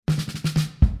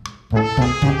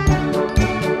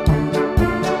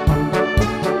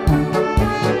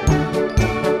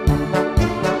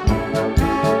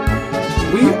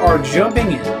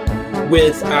jumping in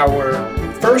with our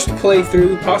first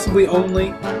playthrough, possibly only,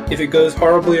 if it goes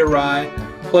horribly awry,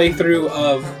 playthrough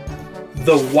of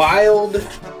The Wild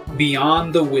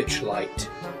Beyond the Witchlight.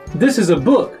 This is a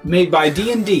book made by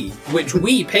D&D, which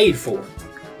we paid for.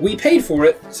 We paid for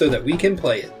it so that we can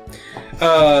play it.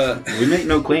 We make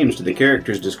no claims to the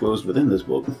characters disclosed within this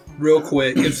book. Real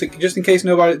quick, just in case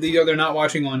they're not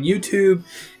watching on YouTube,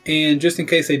 and just in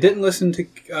case they didn't listen to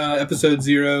episode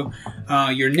 0,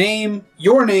 your name,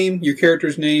 your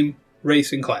character's name,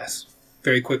 race, and class.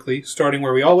 Very quickly, starting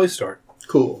where we always start.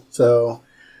 Cool. So,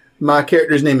 my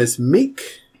character's name is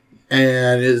Meek,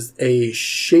 and is a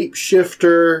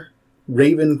shapeshifter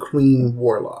Raven Queen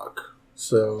Warlock.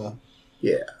 So,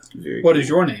 yeah. What is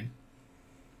your name?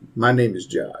 My name is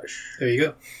Josh. There you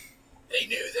go. They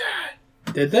knew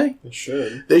that. Did they? They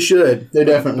should. They should. They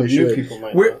definitely New should. people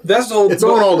might not. That's the whole. It's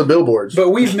on all the billboards.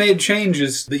 But we've made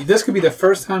changes. This could be the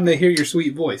first time they hear your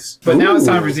sweet voice. But now it's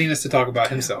time for Zenith to talk about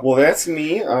himself. Well, that's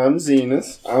me. I'm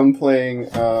Zenith. I'm playing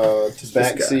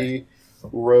Tabaxi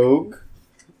Rogue,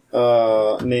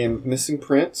 named Missing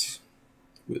Prince.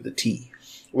 With a T.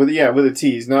 With a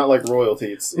T. He's not like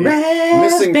royalty. It's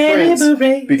Missing Prince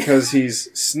because he's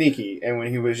sneaky. And when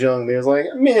he was young, they was like,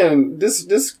 man,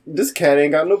 this cat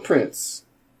ain't got no prince.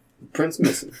 Prince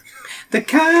missing. The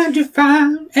kind you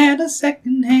find at a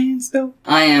second-hand store.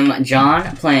 I am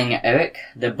John, playing Eric,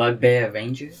 the Bugbear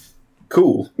Ranger.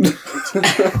 Cool.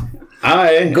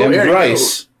 I am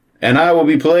Bryce, and I will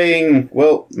be playing,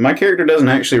 well, my character doesn't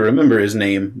actually remember his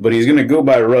name, but he's going to go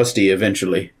by Rusty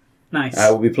eventually. Nice. I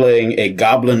will be playing a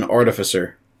Goblin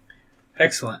Artificer.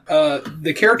 Excellent.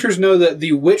 The characters know that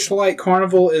the Witchlight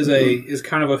Carnival is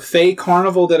kind of a fey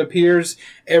carnival that appears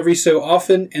every so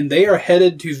often, and they are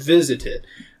headed to visit it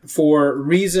for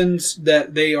reasons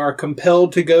that they are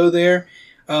compelled to go there.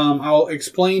 I'll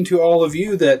explain to all of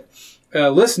you that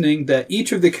listening that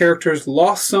each of the characters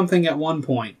lost something at one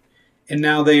point, and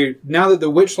now that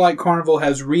the Witchlight Carnival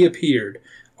has reappeared,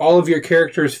 all of your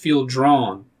characters feel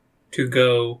drawn to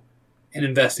go and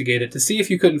investigate it to see if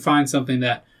you couldn't find something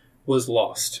that was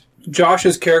lost.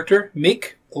 Josh's character,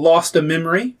 Meek, lost a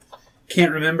memory,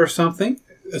 can't remember something,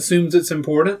 assumes it's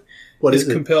important, What is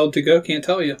it? compelled to go, can't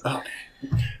tell you. Oh.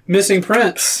 Missing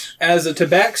Prince, as a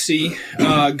tabaxi,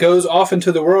 goes off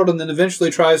into the world and then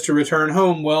eventually tries to return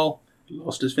home. Well,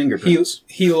 Lost his fingerprints.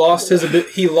 he lost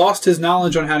his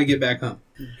knowledge on how to get back home.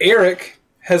 Eric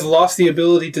has lost the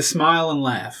ability to smile and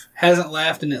laugh. Hasn't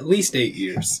laughed in at least 8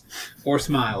 years, or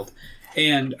smiled.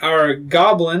 And our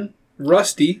goblin,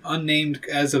 Rusty, unnamed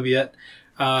as of yet,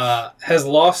 has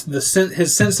lost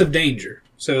his sense of danger.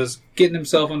 So is getting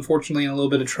himself, unfortunately, in a little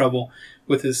bit of trouble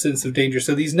with his sense of danger.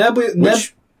 So these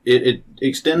Which it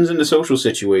extends into social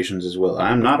situations as well.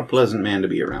 I'm not a pleasant man to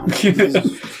be around.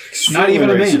 not even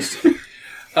a man.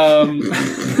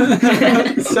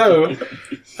 So,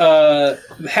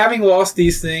 having lost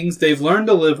these things, they've learned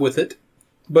to live with it.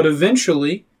 But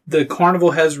eventually, the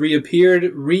carnival has reappeared,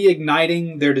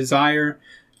 reigniting their desire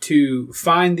to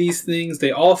find these things.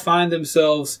 They all find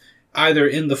themselves either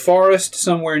in the forest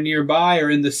somewhere nearby or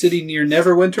in the city near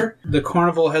Neverwinter. The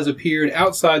carnival has appeared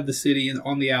outside the city and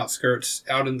on the outskirts,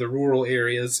 out in the rural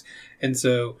areas. And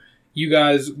so you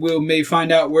guys may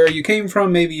find out where you came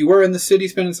from. Maybe you were in the city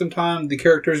spending some time. The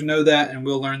characters know that, and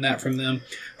we'll learn that from them.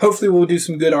 Hopefully we'll do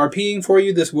some good RPing for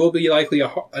you. This will be likely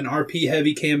an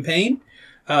RP-heavy campaign.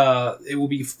 It will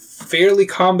be fairly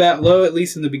combat low, at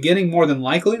least in the beginning, more than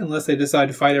likely, unless they decide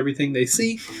to fight everything they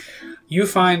see. You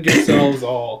find yourselves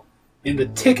all in the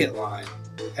ticket line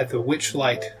at the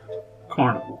Witchlight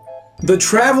Carnival. The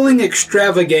traveling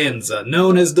extravaganza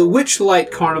known as the Witchlight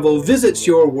Carnival visits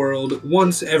your world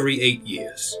once every 8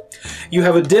 years. You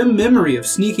have a dim memory of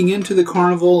sneaking into the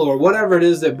carnival or whatever it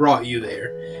is that brought you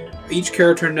there. Each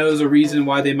character knows a reason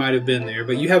why they might have been there,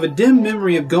 but you have a dim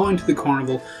memory of going to the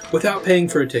carnival without paying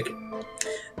for a ticket.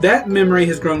 That memory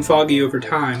has grown foggy over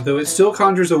time, though it still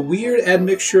conjures a weird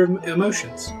admixture of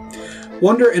emotions.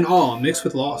 Wonder and awe mixed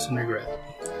with loss and regret.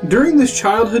 During this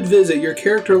childhood visit, your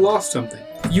character lost something.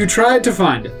 You tried to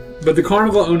find it, but the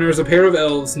carnival owners, a pair of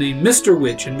elves named Mr.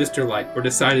 Witch and Mr. Light, were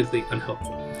decidedly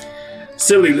unhelpful.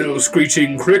 "Silly little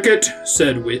screeching cricket,"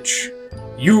 said Witch.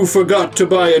 "You forgot to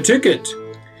buy a ticket."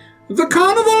 "The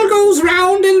carnival goes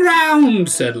round and round,"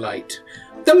 said Light.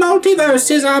 "The multiverse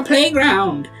is our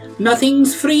playground.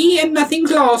 Nothing's free and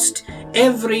nothing's lost.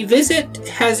 Every visit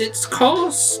has its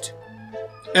cost."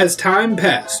 As time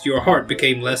passed, your heart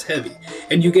became less heavy,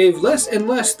 and you gave less and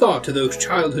less thought to those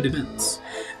childhood events.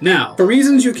 Now, for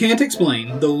reasons you can't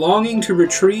explain, the longing to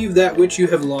retrieve that which you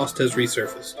have lost has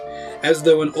resurfaced, as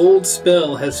though an old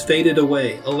spell has faded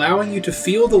away, allowing you to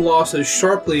feel the loss as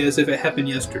sharply as if it happened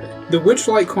yesterday. The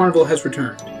Witchlight Carnival has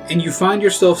returned, and you find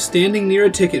yourself standing near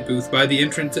a ticket booth by the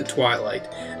entrance at twilight,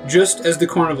 just as the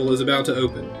carnival is about to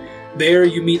open. There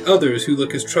you meet others who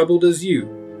look as troubled as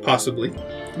you, possibly.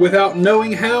 Without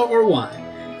knowing how or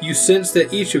why, you sense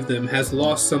that each of them has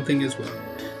lost something as well.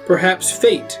 Perhaps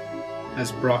fate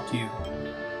has brought you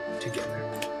together.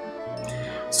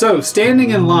 So,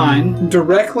 standing in line,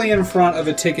 directly in front of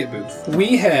a ticket booth,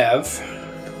 we have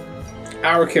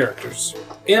our characters.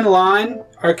 In line,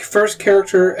 our first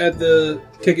character at the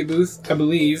ticket booth, I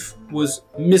believe, was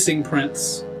Missing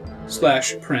Prince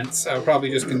 / Prince. I'll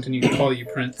probably just continue to call you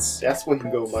Prince. That's what you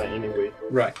go by anyway.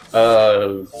 Right.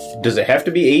 Does it have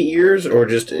to be 8 years, or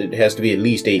just it has to be at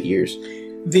least 8 years?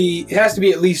 It has to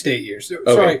be at least 8 years.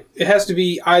 Okay. Sorry, it has to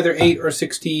be either 8 or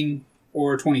 16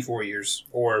 or 24 years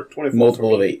or 24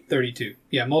 Multiple of 8. 32.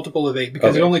 Yeah, multiple of 8 because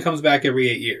Okay. it only comes back every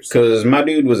 8 years. Because my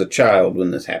dude was a child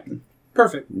when this happened.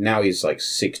 Perfect. Now he's like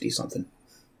 60-something.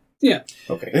 Yeah,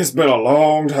 Okay. It's been a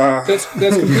long time. that's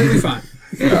completely fine.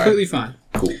 Completely fine.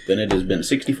 Cool. Then it has been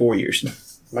 64 years.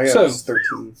 My God, So- it's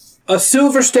 13. A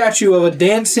silver statue of a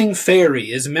dancing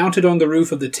fairy is mounted on the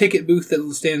roof of the ticket booth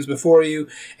that stands before you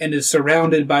and is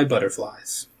surrounded by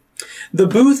butterflies. The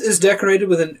booth is decorated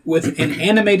with an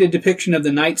animated depiction of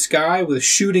the night sky with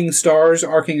shooting stars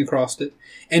arcing across it.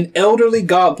 An elderly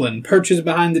goblin perches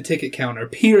behind the ticket counter,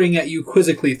 peering at you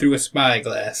quizzically through a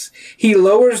spyglass. He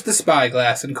lowers the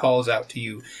spyglass and calls out to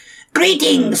you,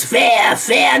 "Greetings, fair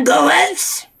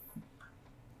goers!"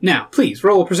 Now, please,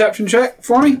 roll a perception check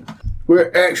for me.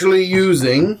 We're actually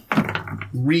using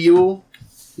real,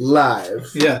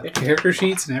 live Yeah, character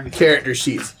sheets and everything. character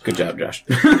sheets. Good job, Josh.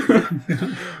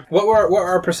 What were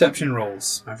our perception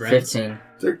rolls, my friend? 15.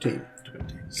 13.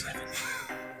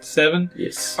 7?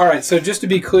 Yes. All right, so just to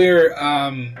be clear,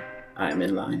 I'm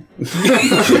in line.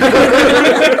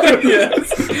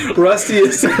 yes, Rusty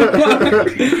is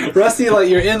Rusty. Like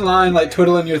you're in line, like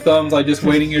twiddling your thumbs, like just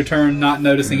waiting your turn, not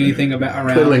noticing anything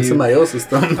around Twiddling you. somebody else's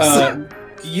thumbs.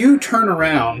 You turn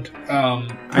around. I'm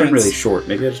Prince, really short.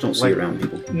 Maybe I just don't see around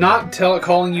people. Not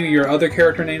calling you your other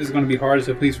character name is going to be hard,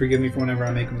 so please forgive me for whenever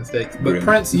I make a mistake. But Grim.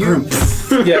 Prince,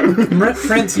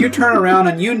 Prince, you turn around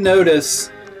and you notice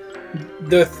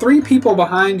the 3 people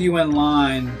behind you in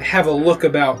line have a look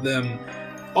about them.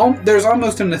 There's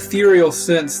almost an ethereal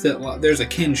sense that there's a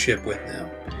kinship with them.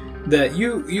 That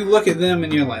you look at them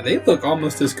and you're like, they look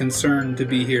almost as concerned to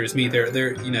be here as me. They're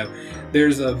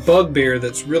there's a bugbear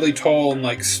that's really tall and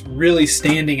like really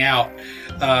standing out.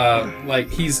 Like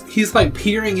he's like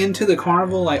peering into the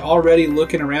carnival, like already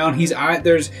looking around. You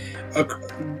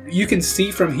can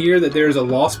see from here that there's a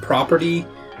lost property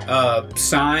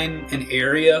sign and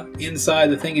area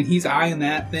inside the thing, and he's eyeing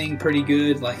that thing pretty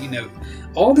good. Like,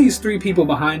 all these 3 people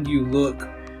behind you look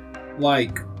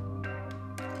like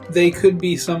they could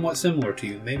be somewhat similar to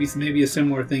you. Maybe a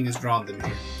similar thing has drawn them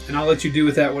here. And I'll let you do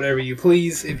with that whatever you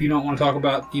please. If you don't want to talk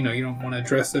about, you don't want to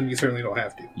address them, you certainly don't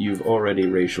have to. You've already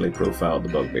racially profiled the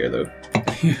bugbear, though.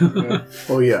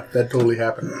 Oh yeah, that totally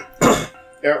happened.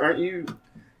 Aren't you...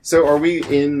 So are we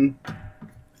in...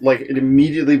 Like,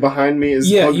 immediately behind me is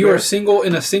Yeah, Bugbear? you are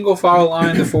in a single file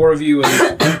line, the 4 of you,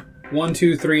 and 1,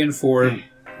 2, 3, and 4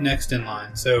 next in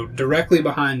line. So directly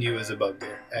behind you is a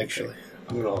bugbear, actually.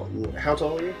 How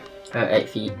tall are you? 8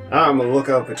 feet. I'm gonna look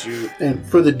up at you. And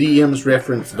for the DM's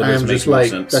reference, But I this am makes just more like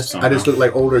sense I just somehow. look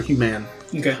like older human.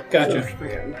 Okay, gotcha.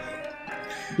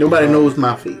 Nobody knows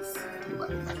my face.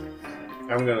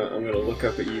 I'm gonna look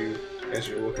up at you as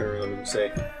you're looking around and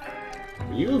say,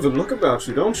 "You have a look about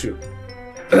you, don't you?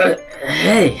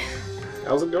 Hey.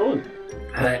 How's it going?"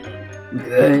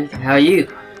 Good. How are you?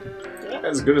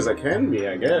 As good as I can be,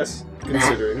 I guess,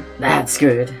 considering. That's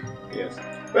good. Yes.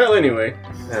 Well, anyway,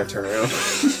 I turn around.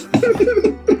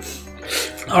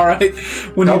 All right.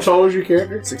 How tall is your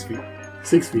character? 6 feet.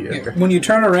 6 feet. Okay. When you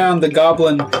turn around, the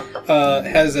goblin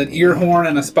has an ear horn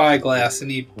and a spyglass, and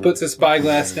he puts his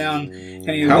spyglass down.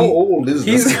 And How old is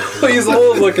he's this? he's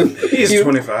old looking. He's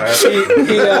 25.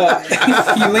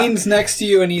 He leans next to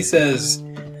you and he says,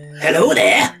 "Hello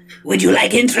there. Would you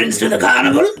like entrance to the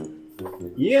carnival?"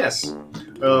 Yes.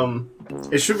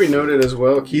 It should be noted as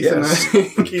well. Keith and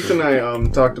I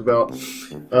talked about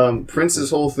Prince's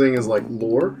whole thing is like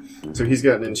lore. So he's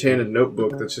got an enchanted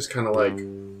notebook that's just kind of like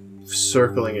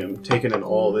circling him, taking in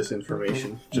all this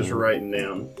information, just writing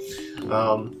down.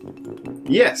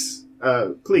 Yes.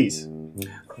 Please.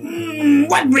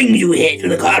 "What brings you here to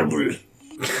the carnival?"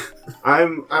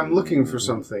 I'm looking for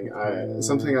something.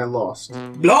 Something I lost.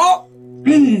 Blah.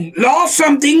 Lost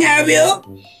something, have you?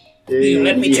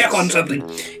 Let me check on something.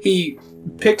 He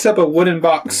picks up a wooden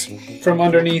box from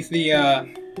underneath the.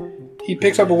 He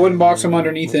picks up a wooden box from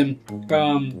underneath him.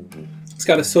 It's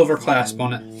got a silver clasp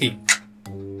on it. He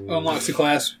unlocks the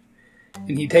clasp,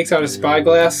 and he takes out a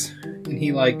spyglass, and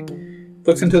he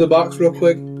looks into the box real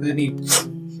quick, and then he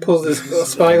pulls this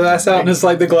spyglass out, and it's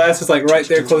like the glass is right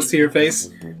there close to your face.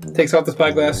 Takes off the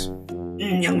spyglass.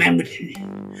 Young man,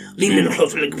 lean a little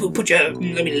closer. Let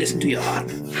me listen to your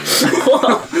heart.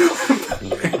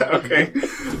 Okay.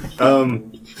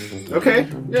 Okay.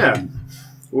 Yeah.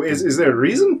 Is there a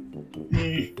reason?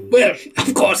 Well,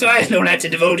 of course, I don't have to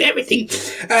divulge everything.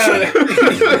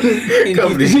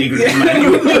 Company secret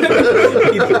manual.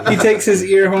 He takes his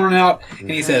ear horn out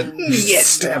and he says, "Yes."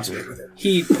 Stabs me with it.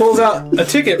 He pulls out a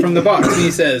ticket from the box and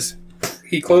he says,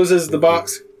 he closes the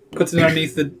box, puts it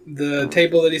underneath the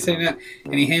table that he's sitting at,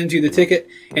 and he hands you the ticket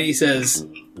and he says,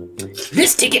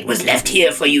 "This ticket was left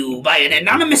here for you by an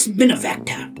anonymous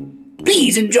benefactor.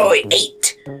 Please enjoy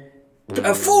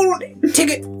a full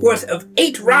ticket worth of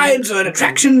 8 rides or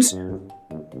attractions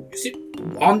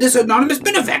on this anonymous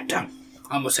benefactor."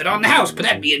 I almost said on the house, but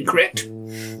that'd be incorrect.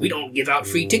 We don't give out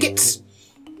free tickets.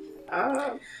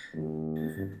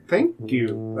 Thank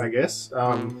you, I guess.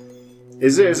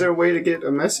 Is there a way to get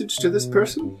a message to this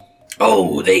person?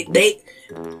 Oh, they...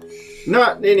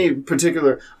 Not any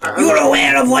particular... You're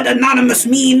aware of what anonymous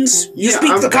means? You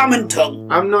speak the common tongue.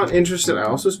 I'm not interested... I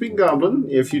also speak Goblin,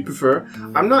 if you'd prefer.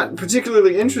 I'm not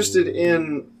particularly interested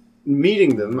in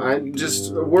meeting them.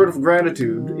 Just a word of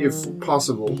gratitude, if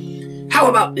possible. How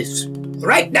about this?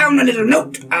 Write down a little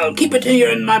note. I'll keep it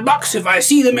here in my box. If I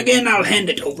see them again, I'll hand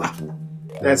it over.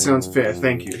 That sounds fair,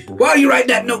 thank you. While you write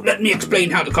that note, let me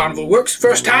explain how the carnival works.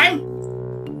 First time?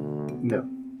 No.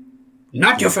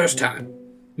 Not your first time.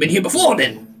 Been here before,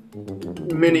 then?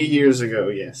 Many years ago,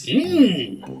 yes.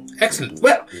 Excellent.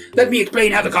 Well, let me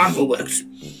explain how the carnival works.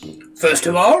 First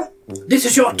of all, this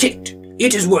is your ticket.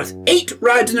 It is worth 8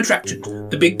 rides and attractions.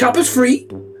 The Big Top is free.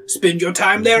 Spend your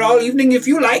time there all evening if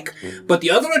you like, but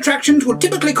the other attractions will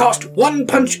typically cost 1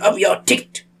 punch of your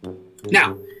ticket.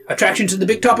 Now, attractions in the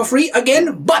Big Top are free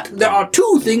again, but there are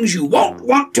 2 things you won't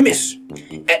want to miss.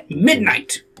 At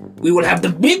midnight, we will have the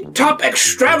Big Top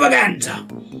Extravaganza.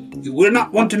 You will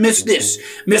not want to miss this.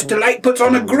 Mr. Light puts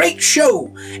on a great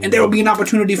show, and there will be an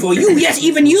opportunity for you, yes,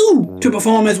 even you, to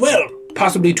perform as well,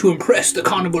 possibly to impress the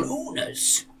carnival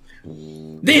owners.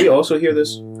 Do we also hear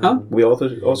this? Huh? We also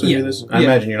hear this? I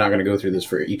imagine you're not going to go through this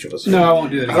for each of us. No, I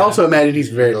won't do that again. I also imagine he's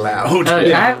very loud.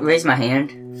 Can I raise my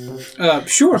hand?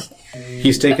 Sure.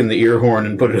 He's taken the ear horn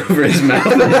and put it over his mouth.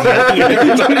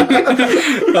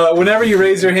 Whenever you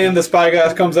raise your hand, the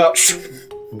spyglass comes out.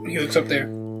 He looks up there.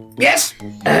 Yes?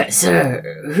 Sir,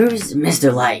 who's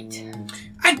Mr. Light?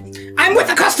 I'm with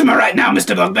a customer right now,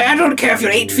 Mr. Bugbear. I don't care if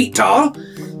you're 8 feet tall.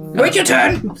 Wait your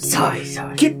turn. Sorry.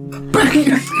 Get back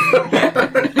here.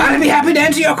 I'll be happy to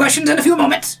answer your questions in a few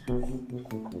moments.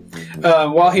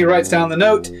 While he writes down the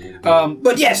note.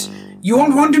 But yes, you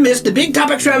won't want to miss the Big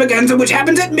Top Extravaganza, which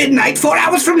happens at midnight, 4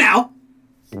 hours from now.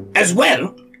 As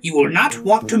well, you will not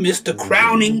want to miss the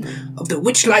crowning of the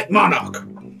Witchlight Monarch.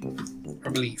 I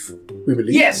believe. We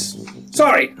believe. Yes.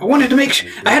 Sorry, I wanted to make sure.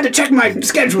 I had to check my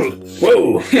schedule.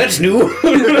 Whoa, that's new.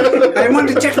 I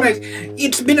wanted to check my...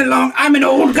 It's been a long... I'm an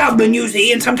old goblin, you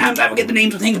see, and sometimes I forget the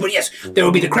names of things, but yes, there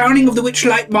will be the crowning of the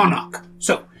Witchlight Monarch.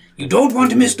 So, you don't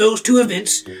want to miss those 2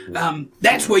 events.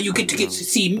 That's where you get to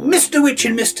see Mr. Witch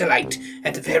and Mr. Light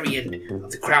at the very end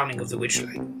of the crowning of the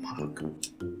Witchlight Monarch.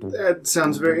 That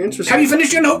sounds very interesting. Have you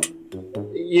finished your note?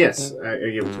 Yes, I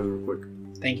give it to him real quick.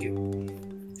 Thank you.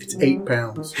 It's 8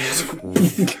 pounds.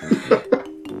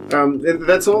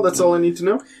 That's all? That's all I need to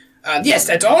know? Yes,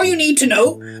 that's all you need to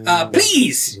know.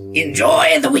 Please,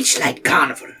 enjoy the Witchlight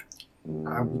Carnival.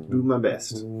 I will do my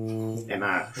best. And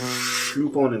I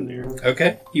swoop on in there.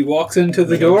 Okay. He walks into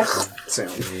the door.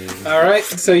 Sound. Alright,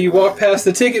 so you walk past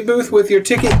the ticket booth with your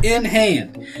ticket in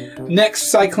hand. Next,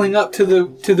 cycling up to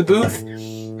the booth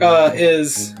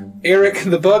is Eric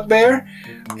the Bugbear,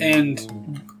 and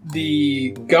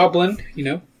the goblin,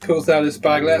 pulls out his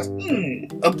spyglass.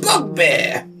 A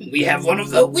bugbear! We have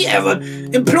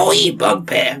an employee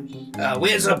bugbear.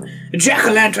 Wears a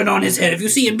jack-o'-lantern on his head. If you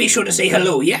see him, be sure to say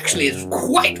hello. He actually is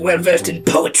quite well-versed in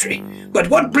poetry. But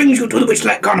what brings you to the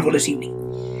Witchlight Carnival this evening?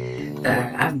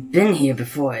 I've been here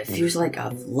before. It feels like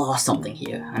I've lost something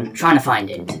here. I'm trying to find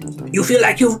it. You feel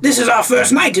like this is our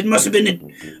first night. It must have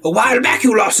been a while back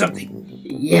you lost something.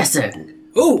 Yes, sir.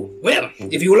 Oh, well,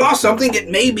 if you lost something, it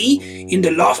may be in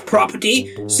the lost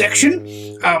property section.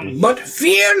 But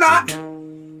fear not.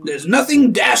 There's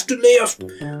nothing dastardly or,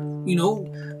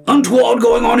 untoward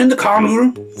going on in the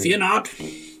carnival. Fear not.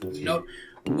 No,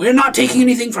 we're not taking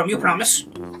anything from you, promise.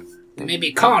 We may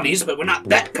be carnies, but we're not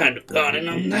that kind of carny.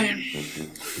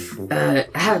 I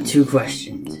have 2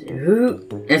 questions. Who,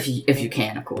 if you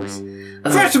can, of course.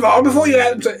 First of all, before you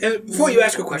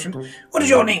ask a question, what is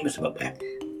your name, Mr. Bugbear?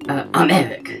 I'm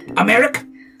Eric. I'm Eric.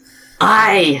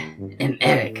 I am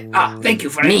Eric. Ah, thank you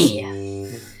for Me.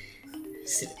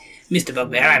 Mr.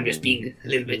 Bugbear, I'm just being a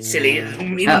little bit silly.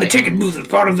 Even the ticket booth is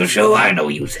part of the show. I know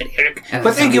you said Eric.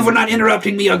 But thank you for not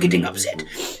interrupting me or getting upset.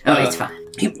 It's fine.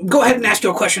 Go ahead and ask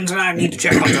your questions, and I need to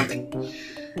check on something.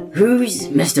 Who's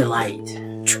Mr. Light?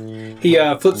 He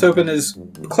flips open his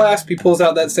clasp, he pulls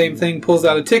out that same thing, pulls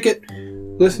out a ticket,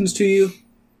 listens to you,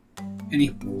 and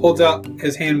he holds out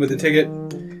his hand with the ticket.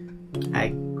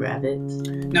 I grab it.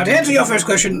 Now, to answer your first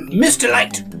question, Mr.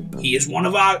 Light, he is one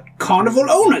of our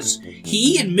carnival owners.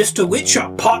 He and Mr. Witch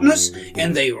are partners,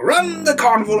 and they run the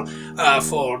carnival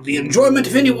for the enjoyment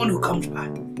of anyone who comes by.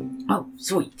 Oh,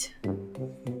 sweet.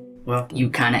 Well, you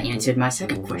kind of answered my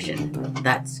second question.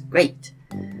 That's great.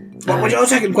 What was your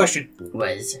second question?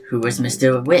 Who was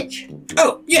Mr. Witch?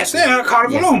 Oh, yes, they are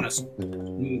carnival owners.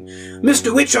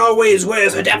 Mr. Witch always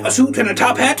wears a dapper suit and a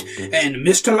top hat, and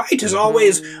Mr. Light is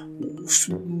always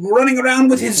running around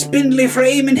with his spindly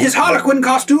frame and his harlequin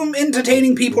costume,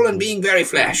 entertaining people and being very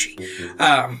flashy.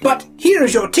 But here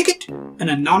is your ticket. An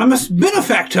anonymous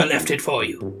benefactor left it for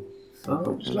you.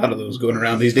 Oh. There's a lot of those going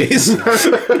around these days.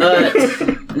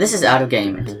 This is out of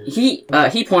game. He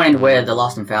pointed where the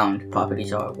lost and found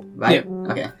properties are, right?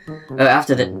 Yeah. Okay.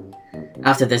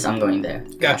 After this, I'm going there.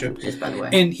 Gotcha. Just by the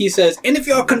way. And he says, and if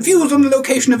you're confused on the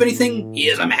location of anything,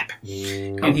 here's a map.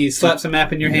 And he slaps a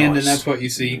map in your hand, and that's what you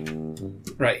see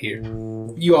right here.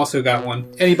 You also got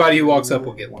one. Anybody who walks up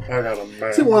will get one. I got a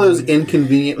map. Is it one of those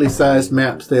inconveniently sized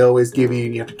maps they always give you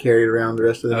and you have to carry it around the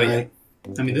rest of the night? Yeah.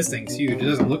 I mean, this thing's huge. It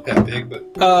doesn't look that big, but...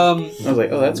 I was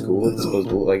like, oh, that's cool. It's supposed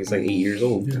to look like it's like 8 years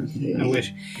old. I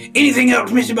wish. Anything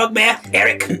else, Mr. Bugbear?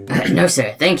 Eric? No,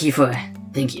 sir. Thank you.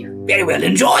 Very well.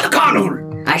 Enjoy the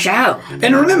carnival. I shall.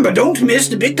 And remember, don't miss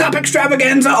the big top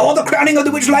extravaganza or the crowning of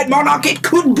the Witchlight Monarch. It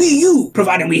could be you,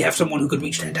 providing we have someone who could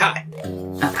reach that high.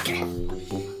 Okay.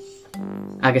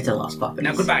 I'll get to the lost properties.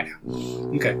 Now, goodbye now.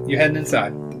 Okay, you're heading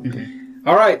inside. Mm-hmm.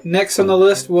 All right, next on the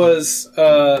list was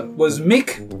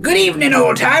Mick. Good evening,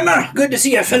 old-timer. Good to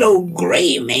see a fellow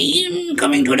Grey Mane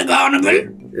coming to the carnival.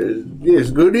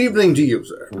 Yes, good evening to you,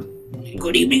 sir.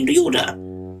 Good evening to you, sir.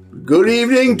 Good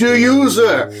evening to you,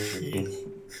 sir.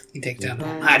 He takes down.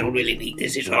 I don't really need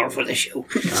this. It's all for the show.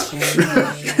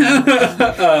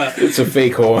 It's a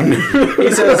fake horn.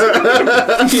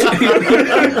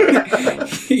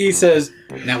 He says,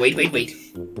 now wait.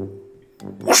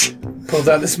 Whoosh! Pulls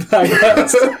out the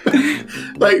spyglass.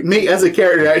 Like, me as a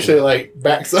character actually, like,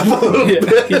 backs up a little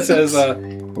bit. He says,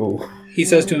 he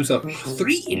says to himself,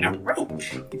 3 in a row.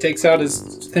 He takes out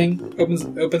his thing,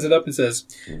 opens it up, and says,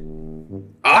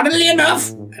 oddly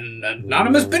enough, an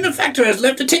anonymous benefactor has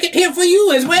left a ticket here for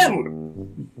you as well.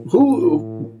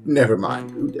 Who? Never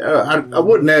mind. I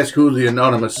wouldn't ask who the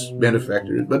anonymous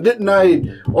benefactor is, but didn't I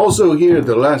also hear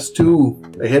the last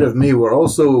 2 ahead of me were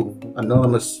also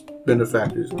anonymous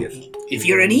benefactors' gifts? If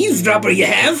you're an eavesdropper, you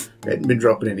have. Hadn't been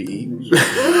dropping any eaves.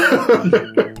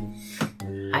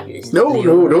 No,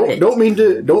 don't mean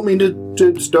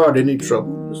to start any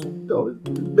trouble. It's a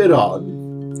bit odd.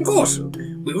 Of course.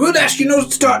 We would ask you to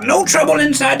start no trouble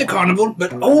inside the carnival,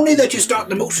 but only that you start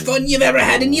the most fun you've ever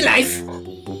had in your life.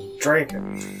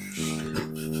 Drinking.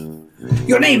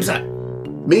 Your name, son?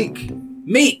 Meek.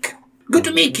 Meek. Good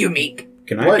to meet you, Meek.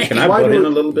 Can I butt in a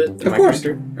little bit? Of course.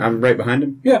 Character? I'm right behind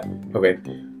him? Yeah. Okay.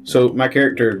 So my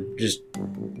character just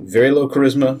very low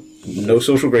charisma, no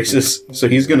social graces, so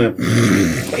he's gonna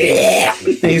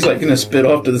he's like gonna spit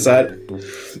off to the side.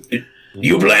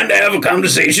 You plan to have a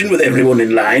conversation with everyone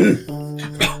in line?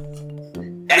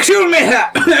 Excuse me,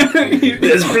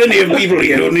 there's plenty of people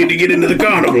here who need to get into the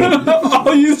carnival.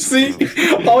 all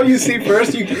you see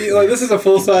first, this is a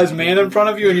full-size man in front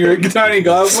of you, and you're a tiny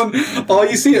goblin. All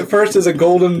you see at first is a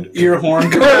golden ear horn.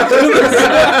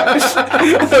 The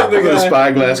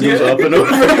spyglass goes up and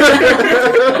over.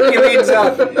 He leans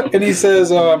out and he says,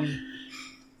 hold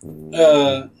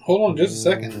on just a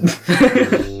second.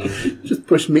 Just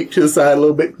push Meek to the side a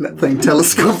little bit and that thing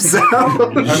telescopes out.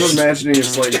 I'm imagining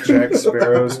it's like Jack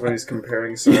Sparrow's when he's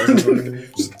comparing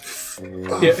sizes.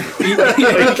 Yeah,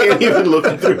 I can't even look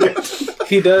through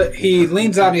it. He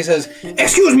leans out and he says,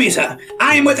 excuse me, sir.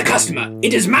 I am with a customer.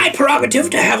 It is my prerogative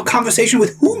to have a conversation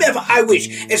with whomever I wish,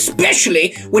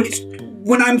 especially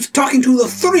when I'm talking to the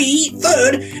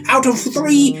third out of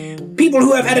 3 people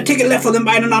who have had a ticket left for them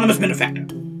by an anonymous benefactor.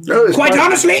 No, it's Quite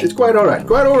honestly? it's quite all right.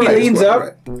 Quite all right. He leans It's quite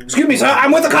up. all right. Excuse me, sir.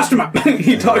 I'm with a customer.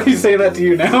 He's saying that to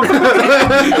you now.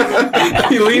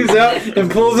 He leans out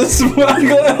and pulls his smart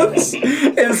glass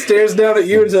and stares down at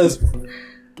you and says,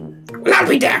 "Well, I'll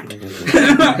be damned."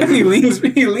 He leans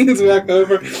back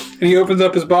over and he opens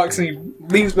up his box and he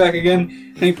leans back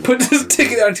again and he puts his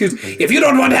ticket out and he goes, "If you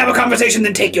don't want to have a conversation,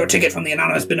 then take your ticket from the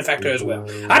anonymous benefactor as well.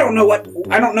 I don't know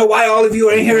why all of you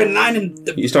are in here in line and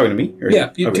He's talking to me? Or-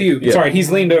 to you. Yeah. Sorry,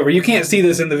 he's leaned over. You can't see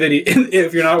this in the video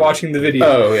if you're not watching the video.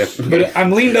 Oh, yeah. But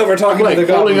I'm leaned over talking Like to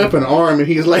the holding goblin. up an arm, and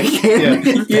he's like,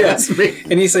 Yes. me.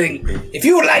 And he's saying, "If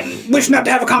you would wish not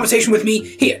to have a conversation with me,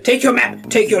 here, take your map,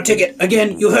 take your ticket.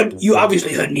 Again, you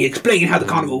obviously heard me explain how the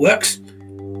carnival works.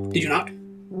 Did you not?"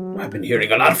 I've been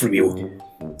hearing a lot from you.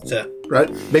 Sir. Right?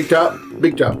 Big top.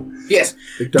 Yes.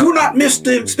 Big top. Do not miss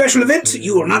the special events.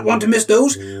 You will not want to miss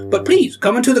those. But please,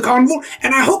 come into the carnival,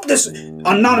 and I hope this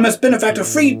anonymous benefactor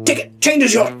free ticket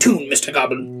changes your tune, Mr.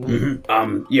 Goblin.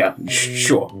 Yeah,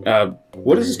 sure.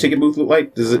 What does this ticket booth look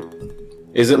like? Is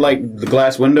it like the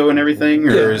glass window and everything,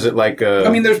 or Yeah. is it like I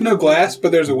mean, there's no glass,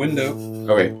 but there's a window.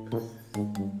 Okay.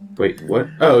 Wait, what?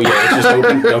 Oh, yeah, it's just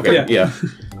open. Okay, yeah.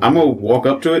 I'm gonna walk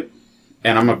up to it,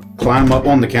 and I'm gonna climb up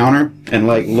on the counter and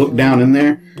like look down in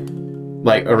there,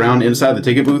 like around inside the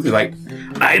ticket booth. Like,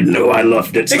 I know I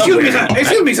left it.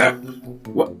 Excuse me, sir.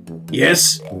 What?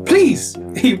 Yes. Please.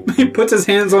 He puts his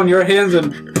hands on your hands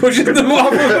and pushes them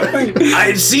off.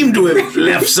 I seem to have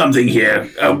left something here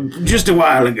just a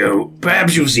while ago.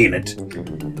 Perhaps you've seen it.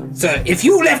 Sir, if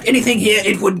you left anything here,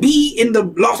 it would be in the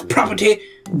lost property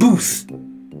booth.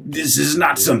 This is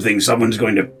not something someone's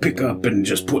going to pick up and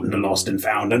just put in the lost and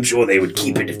found. I'm sure they would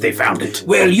keep it if they found it.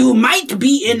 Well, you might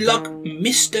be in luck,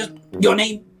 Mr. Your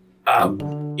name?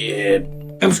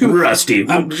 Excuse me. Rusty.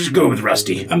 Just go with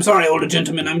Rusty. I'm sorry, older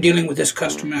gentleman. I'm dealing with this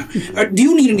customer. Do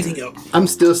you need anything else? I'm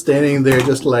still standing there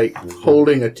just like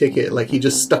holding a ticket, like he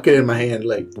just stuck it in my hand,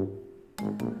 like,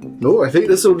 no, I think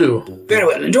this will do. Very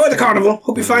well. Enjoy the carnival.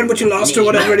 Hope you find what you lost or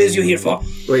whatever it is you're here for.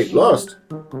 Wait, lost?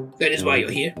 That is why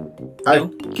you're here. I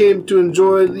came to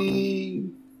enjoy the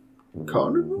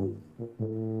carnival?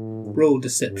 Roll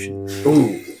deception.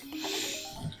 Ooh.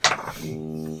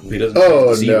 He doesn't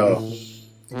Oh, see no.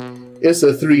 It's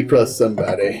a 3 plus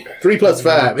somebody. 3 plus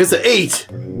 5. It's an 8.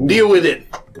 Deal with it.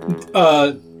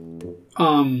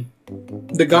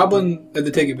 The goblin at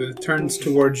the ticket booth turns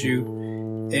towards you,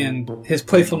 and his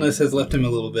playfulness has left him a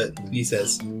little bit. He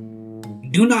says,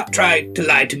 "Do not try to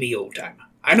lie to me, old timer.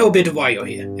 I know a bit of why you're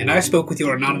here, and I spoke with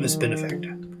your anonymous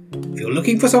benefactor. If you're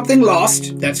looking for something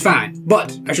lost, that's fine.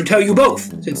 But I should tell you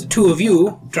both, since the two of you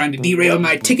are trying to derail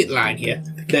my ticket line here,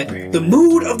 that the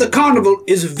mood of the carnival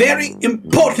is very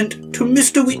important to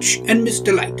Mr. Witch and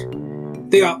Mr. Light.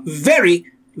 They are very,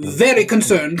 very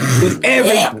concerned with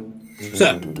every...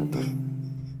 Sir,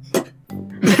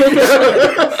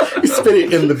 Spit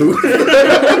it in the booth.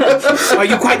 are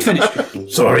you quite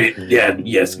finished? Sorry. Yeah,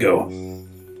 yes, go.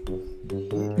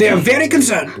 They are very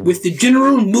concerned with the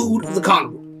general mood of the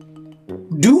carnival.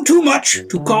 Do too much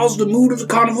to cause the mood of the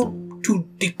carnival to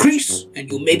decrease,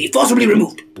 and you may be forcibly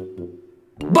removed.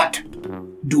 But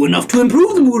do enough to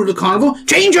improve the mood of the carnival.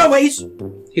 Change your ways.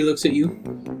 He looks at you,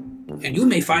 and you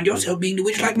may find yourself being the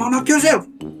witch-like monarch yourself.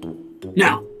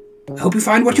 Now, I hope you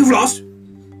find what you've lost.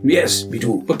 Yes, me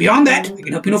too. But beyond that, I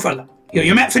can help you no further. Here are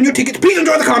your maps and your tickets. Please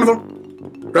enjoy the carnival.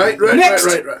 Right. Next.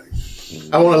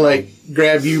 I want to like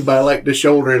grab you by like the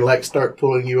shoulder and like start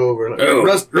pulling you over. Like, Oh,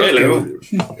 hello.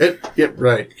 Yep,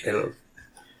 right. Hello.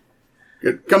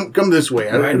 Good. Come this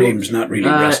way. My name's not really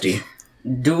Rusty.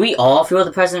 Do we all feel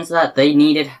the presence that they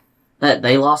needed? That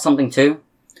they lost something too?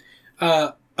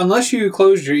 Unless you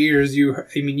closed your ears, you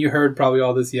heard probably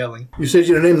all this yelling. You said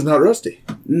your name's not Rusty.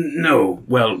 No,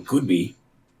 well, could be.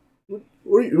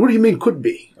 What do you mean could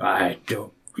be? I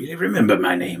don't really remember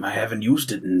my name. I haven't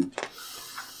used it in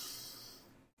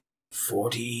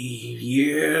 40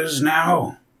 years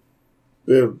now.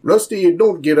 Rusty, you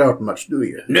don't get out much, do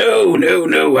you?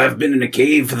 No. I've been in a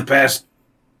cave for the past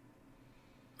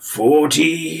 40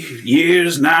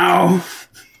 years now.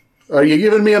 Are you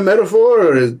giving me a metaphor,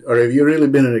 or have you really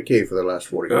been in a cave for the last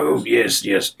 40 years? Oh,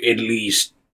 yes, at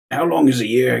least. How long is a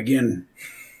year again?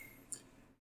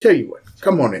 Tell you what,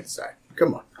 come on inside.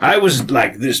 Come on. I was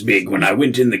like this big when I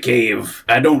went in the cave.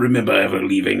 I don't remember ever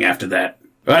leaving after that.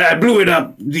 But I blew it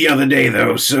up the other day,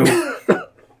 though, so...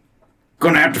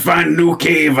 Gonna have to find a new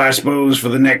cave, I suppose, for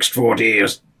the next 40 or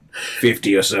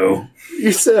 50 or so.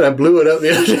 You said I blew it up the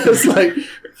other day. It's like,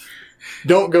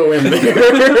 don't go in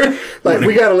there. Like,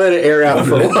 we gotta let it air out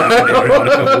for a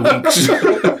while.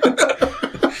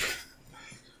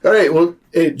 All right, well,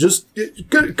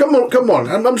 come on.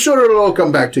 I'm sure it'll all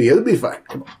come back to you. It'll be fine.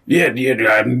 Come on. Yeah.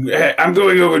 I'm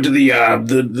going over to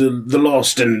the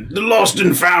lost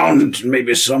and found.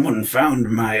 Maybe someone found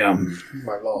my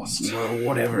My lost.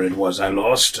 whatever it was I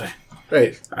lost.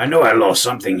 Right. I know I lost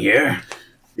something here.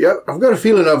 Yeah, I've got a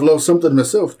feeling I've lost something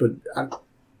myself, but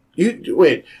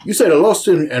you said I lost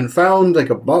and found like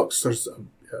a box or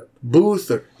a booth,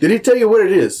 or did he tell you what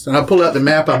it is? And I pull out the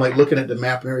map. I'm like looking at the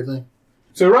map and everything.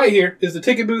 So right here is the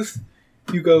ticket booth.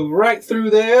 You go right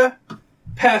through there,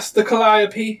 past the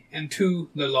Calliope, and to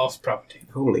the lost property.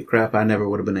 Holy crap! I never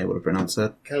would have been able to pronounce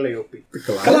that. Calliope.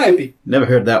 Calliope. Never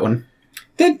heard that one.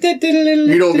 You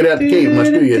don't get out the cave much,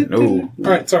 do you? No.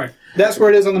 All right, sorry. That's where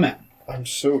it is on the map. I'm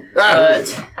so...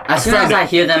 But as soon as I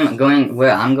hear them going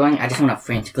where I'm going, I just want to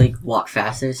frantically walk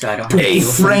faster so I don't have Hey,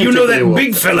 to you know that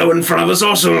big fellow in front of us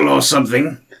also lost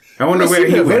something. I wonder where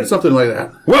he I've heard went. something like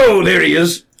that. Whoa, there he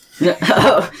is.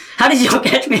 How did you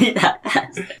catch me that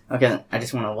fast? Okay, I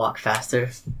just want to walk faster.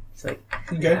 It's like,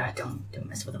 Okay. don't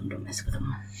mess with them, don't mess with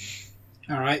them.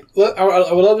 All right. Look,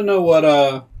 I would love to know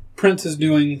what Prince is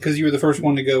doing because you were the first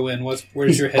one to go in.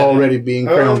 Where's your head? Already being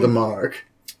crowned the monarch.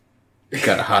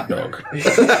 Got a hot dog.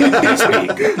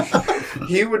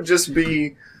 He would just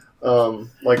be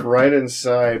like right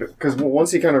inside, because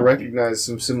once he kind of recognized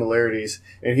some similarities,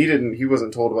 and he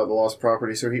wasn't told about the lost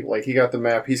property, so he got the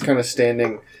map. He's kind of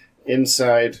standing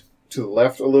inside to the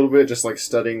left a little bit, just like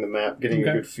studying the map, getting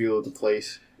a good feel of the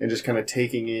place, and just kind of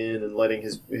taking in and letting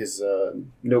his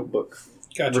notebook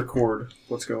record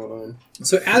what's going on.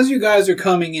 So as you guys are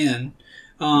coming in,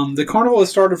 the carnival has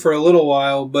started for a little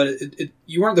while, but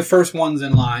you weren't the first ones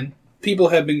in line. People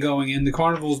have been going in. The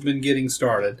carnival's been getting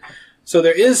started. So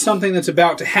there is something that's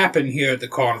about to happen here at the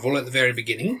carnival at the very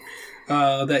beginning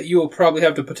that you will probably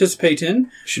have to participate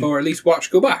in, or at least watch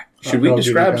go by. Should we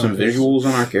describe some visuals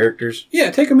on our characters?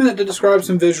 Yeah, take a minute to describe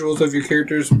some visuals of your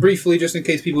characters briefly, just in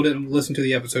case people didn't listen to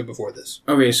the episode before this.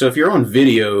 Okay, so if you're on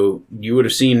video, you would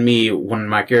have seen me when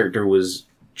my character was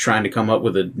trying to come up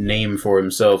with a name for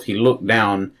himself. He looked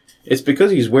down. It's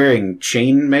because he's wearing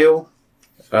chainmail,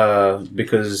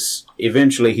 because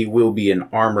eventually he will be an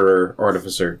armorer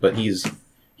artificer, but he's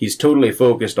totally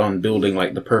focused on building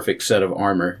like the perfect set of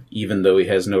armor, even though he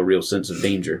has no real sense of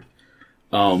danger.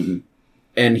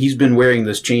 And he's been wearing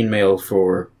this chainmail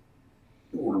for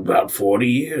about 40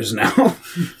 years now.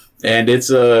 And it's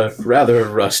rather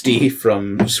rusty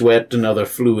from sweat and other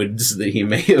fluids that he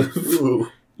may have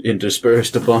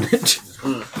interspersed upon it.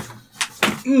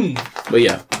 But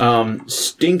yeah,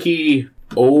 stinky,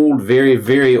 old, very,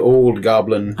 very old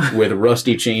goblin with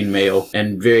rusty chainmail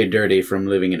and very dirty from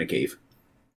living in a cave.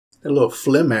 A little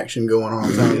phlegm action going on,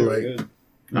 sounds like.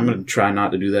 I'm going to try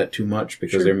not to do that too much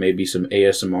because there may be some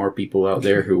ASMR people out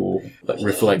there who will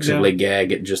reflexively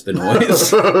gag at just the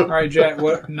noise. All right, Jack.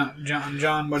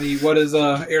 John. What does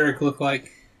Eric look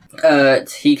like?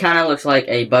 He kind of looks like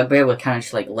a bugbear with kind of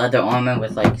just like leather armor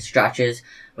with like scratches,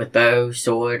 with bow,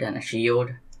 sword, and a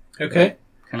shield. Okay.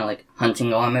 Kind of like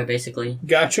hunting armor, basically.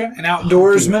 Gotcha. An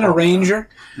outdoorsman, a ranger.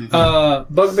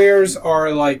 Bugbears are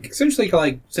essentially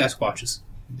like Sasquatches.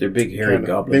 They're big hairy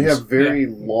goblins. They have very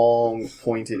long,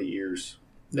 pointed ears.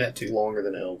 That too. Longer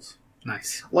than elves.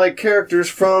 Nice. Like characters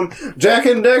from Jack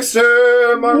and Dexter,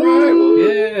 am I right?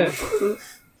 Yeah.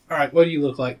 All right, what do you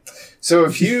look like? So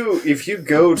if you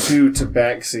go to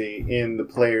Tabaxi in the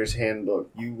player's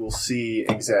handbook, you will see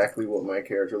exactly what my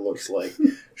character looks like.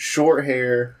 Short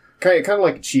hair, kind of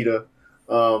like a cheetah,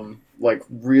 like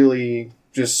really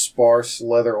just sparse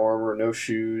leather armor, no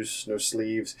shoes, no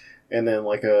sleeves, and then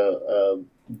like a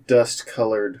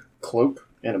dust-colored cloak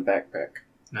and a backpack.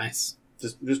 Nice.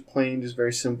 Just plain, just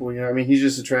very simple. You know, I mean, he's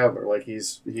just a traveler. Like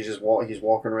he's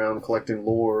walking around collecting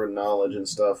lore and knowledge and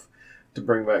stuff to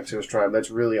bring back to his tribe. That's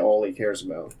really all he cares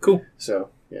about. Cool. So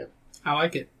yeah, I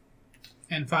like it.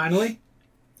 And finally,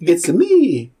 it's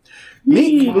me.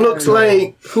 Meek looks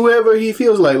like whoever he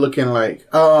feels like looking like.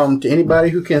 To anybody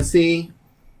who can see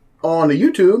on the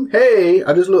YouTube, hey,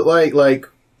 I just look like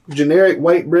generic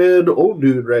white bread old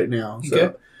dude right now. So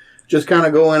Okay. just kind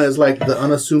of going as like the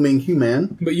unassuming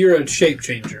human. but you're a shape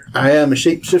changer. I am a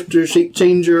shapeshifter, shape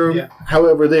changer, Yeah.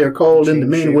 however they are called in the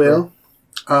Change manual.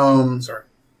 Sorry.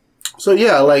 So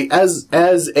yeah, like as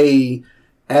a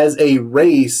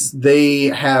race, they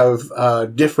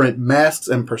have different masks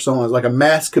and personas. Like a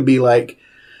mask could be like,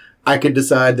 I could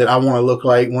decide that I want to look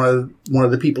like one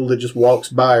of the people that just walks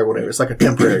by or whatever. It's like a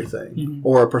temporary thing.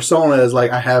 Or a persona is like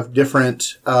I have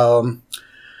different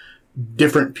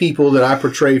people that I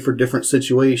portray for different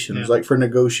situations, like for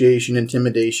negotiation,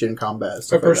 intimidation, combat. A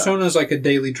Stuff persona is like a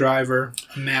daily driver.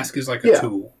 A mask is like a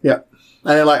tool. Yeah.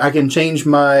 And like I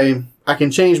I can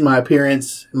change my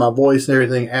appearance, my voice, and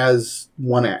everything as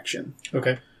one action.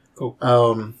 Okay. Cool.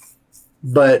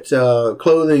 But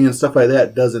clothing and stuff like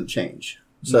that doesn't change.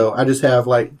 So I just have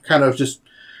like kind of just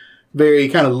very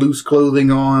kind of loose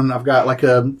clothing on. I've got like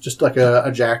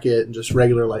a jacket and just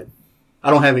regular like. I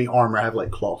don't have any armor. I have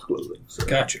like cloth clothing. So,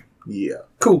 Gotcha. yeah.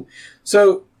 Cool.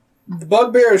 So the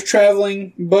bugbear is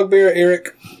traveling. Bugbear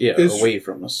Eric. Yeah, is, away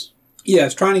from us. Yeah,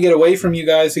 is trying to get away from you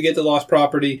guys to get to lost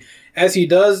property. As he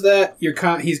does that,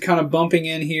 he's kind of bumping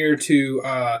in here to.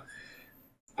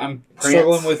 I'm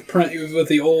struggling with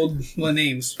the old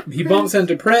names. He bumps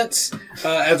into Prince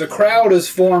as a crowd is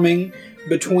forming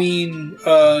between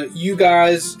you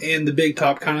guys and the big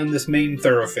top, kind of in this main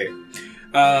thoroughfare.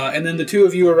 And then the two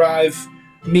of you arrive.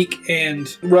 Meek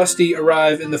and Rusty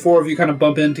arrive, and the four of you kind of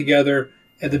bump in together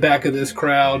at the back of this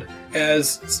crowd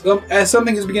as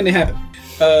something is beginning to happen.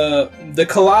 The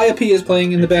Calliope is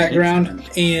playing in the background,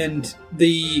 and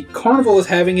the carnival is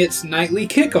having its nightly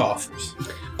kickoff.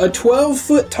 A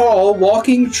 12-foot tall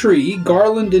walking tree,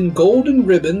 garlanded in golden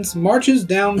ribbons, marches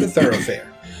down the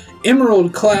thoroughfare.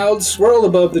 Emerald clouds swirl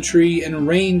above the tree and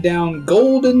rain down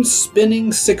golden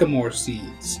spinning sycamore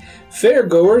seeds.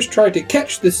 Fairgoers try to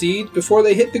catch the seeds before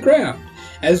they hit the ground.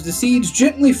 As the seeds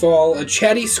gently fall, a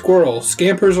chatty squirrel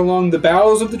scampers along the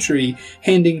boughs of the tree,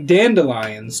 handing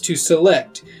dandelions to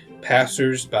select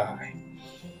passers-by.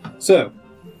 So,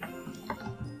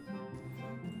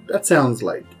 That sounds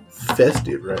like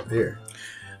festive right there.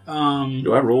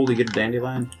 Do I roll to get a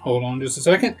dandelion? Hold on just a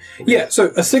second. Yeah,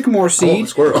 so a sycamore Oh, seed.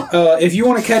 squirrel. If you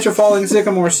want to catch a falling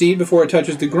sycamore seed before it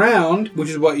touches the ground, which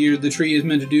is what the tree is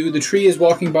meant to do, the tree is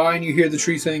walking by and you hear the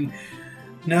tree saying,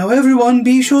 "Now everyone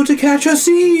be sure to catch a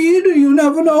seed. You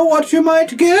never know what you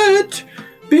might get.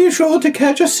 Be sure to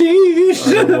catch a seed."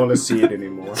 I don't want to see it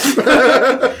anymore.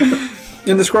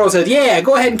 And the squirrel says, "Yeah,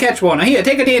 go ahead and catch one. Here,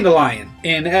 take a dandelion."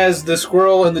 And as the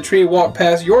squirrel and the tree walk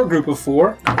past your group of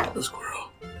four, The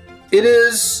squirrel. it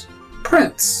is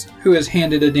Prince who has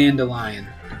handed a dandelion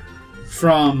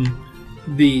from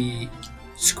the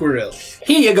squirrel.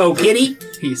 "Here you go, kitty,"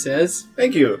 he says.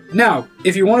 Thank you. Now,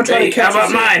 if you want to try to catch a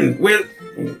seed, mine?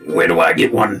 Where do I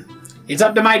get one? it's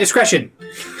up to my discretion.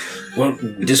 Well,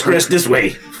 disgrace this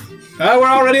way. We're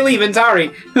already leaving,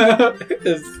 sorry.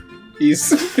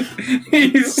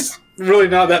 he's really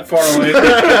not that far away.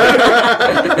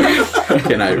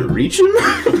 Can I reach him?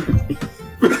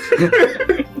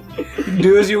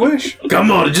 Do as you wish.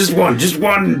 Come on, just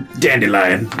one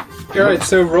dandelion. Alright,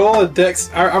 so roll a dex.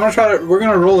 We're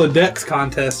gonna roll a dex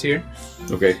contest here.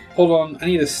 Okay. Hold on, I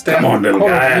need a stat. Come on, little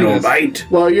Hold guy, I I need don't a- bite.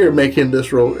 While you're making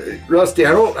this roll, Rusty,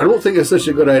 I don't think it's such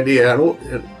a good idea.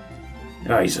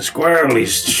 Oh, he's a squirrel.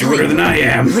 He's shorter than I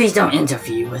am. Please don't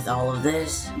interfere with all of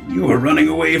this. You were running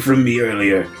away from me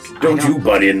earlier. Don't you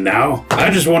butt in now.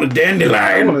 I just want a I want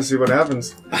dandelion. to see what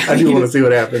happens. I do want to see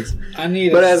what happens. I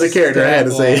need But as a character, I had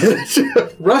to say stat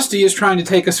block. it. Rusty is trying to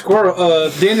take a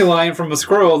dandelion from a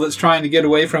squirrel that's trying to get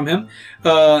away from him.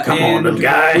 Come on, and little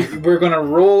guy. We're going to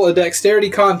roll a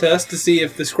dexterity contest to see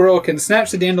if the squirrel can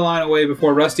snatch the dandelion away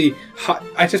before Rusty.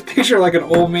 I just picture like an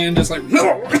old man just like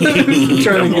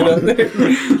trying to get up there.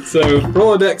 So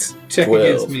roll a dex check 12.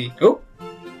 against me. Oh,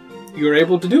 you were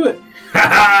able to do it. Ha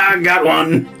ha! Got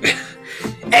one.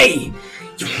 Hey!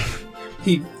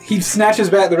 He snatches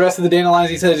back the rest of the dandelions.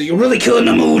 He says, "You're really killing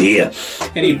the mood here."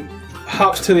 And he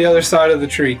hops to the other side of the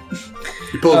tree.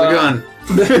 He pulls a gun.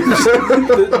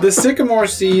 The sycamore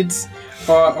seeds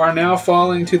are now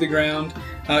falling to the ground.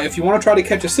 If you want to try to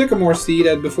catch a sycamore seed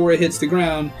before it hits the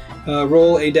ground,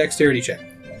 roll a dexterity check.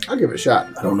 I'll give it a shot.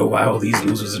 I don't know why all these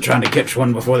losers are trying to catch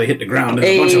one before they hit the ground. There's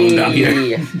a bunch of them down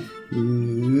here. Hey.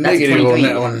 Negative on 23.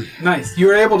 that one. Nice. You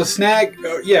were able to snag...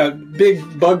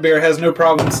 big bugbear has no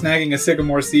problem snagging a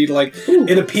sycamore seed. Like,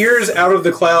 it appears out of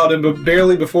the cloud, and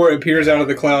barely before it appears out of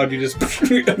the cloud, you just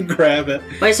grab it.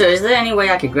 Wait, so is there any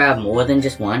way I could grab more than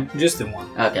just one? Just in one.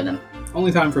 Okay, then.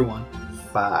 Only time for one.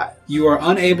 5. You are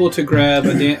unable to grab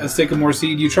a sycamore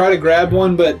seed. You try to grab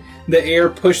one, but the air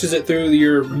pushes it through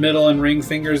your middle and ring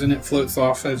fingers, and it floats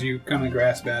off as you kind of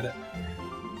grasp at it.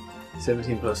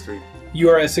 17 plus 3. You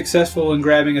are as successful in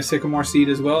grabbing a sycamore seed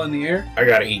as well in the air, I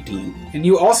got 18. and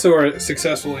you also are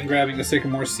successful in grabbing a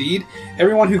sycamore seed.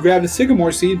 Everyone who grabbed a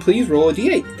sycamore seed, please roll a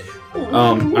d8.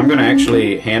 I'm gonna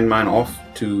actually hand mine off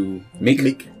to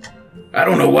Meek. I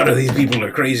don't know what these people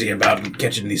are crazy about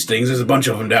catching these things. There's a bunch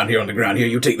of them down here on the ground. Here,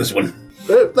 you take this one.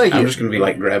 Thank I'm you. just gonna be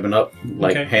like grabbing up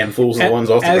like Okay. handfuls of the ones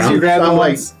off the As ground. you grab the I'm like-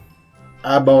 ones,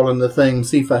 Eyeballing the thing,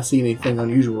 see if I see anything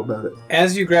unusual about it.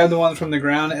 as you grab the ones from the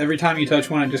ground, every time you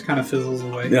touch one, it just kind of fizzles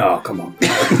away. Oh, come on.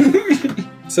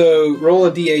 So roll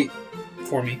a d8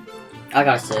 for me. I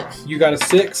got a 6. You got a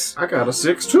 6. I got a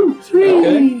 6 too.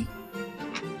 Okay.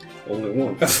 Only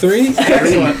one. A 3?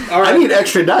 Excellent. All I right. need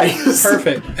extra dice.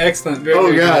 Perfect. Excellent. Very, Oh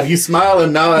very god, good. you smile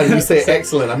and nod and you say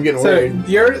excellent. I'm getting So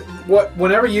worried.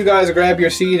 whenever you guys grab your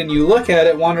seed and you look at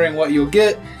it, wondering what you'll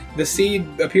get, the seed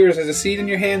appears as a seed in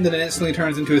your hand, then it instantly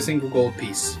turns into a single gold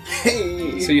piece.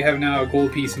 Hey. So you have now a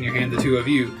gold piece in your hand, the two of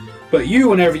you. But you,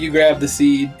 whenever you grab the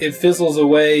seed, it fizzles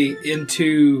away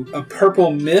into a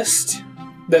purple mist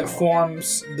that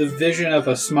forms the vision of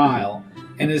a smile.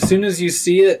 And as soon as you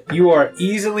see it, you are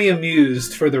easily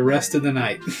amused for the rest of the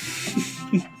night.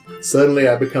 Suddenly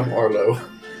I become Arlo.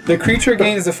 The creature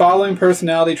gains the following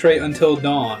personality trait until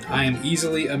dawn. I am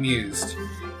easily amused.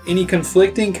 Any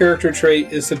conflicting character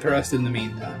trait is suppressed in the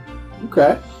meantime.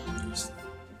 Okay.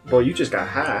 Boy, you just got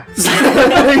high.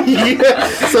 Yeah.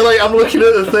 So like I'm looking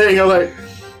at the thing, I'm like,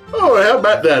 oh, how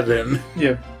about that then?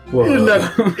 Yeah.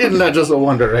 Isn't that just a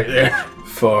wonder right there?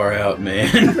 Far out, man.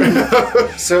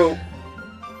 So,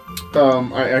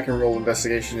 I can roll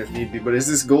investigation if need be, but is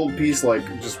this gold piece like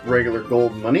just regular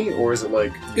gold money, or is it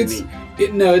like It's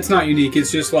unique? No, it's not unique.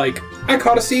 It's just like, I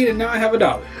caught a seed and now I have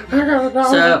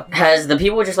 $1. So, has the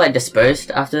people just like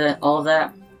dispersed after all of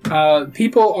that?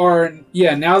 People are,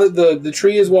 now that the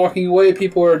tree is walking away,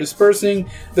 people are dispersing.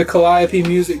 The Calliope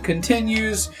music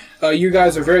continues. You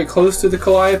guys are very close to the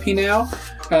Calliope now.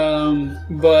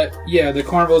 But yeah, the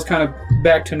carnival is kind of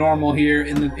back to normal here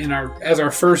as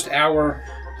our first hour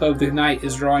of the night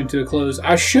is drawing to a close.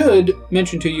 I should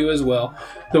mention to you as well,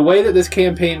 the way that this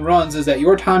campaign runs is that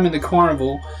your time in the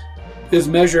carnival is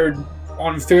measured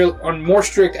on more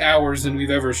strict hours than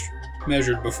we've ever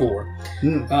measured before.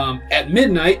 At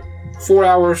midnight, 4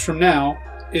 hours from now,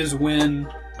 is when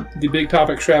the Big Top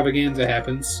Extravaganza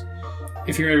happens.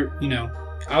 If you're,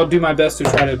 I'll do my best to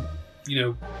try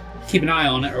to, keep an eye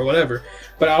on it or whatever,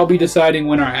 but I'll be deciding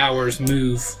when our hours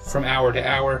move from hour to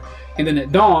hour. And then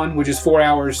at dawn, which is 4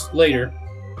 hours later,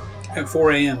 at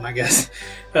 4 a.m., I guess,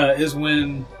 is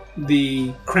when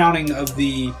the crowning of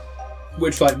the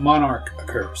Witchlight Monarch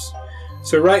occurs.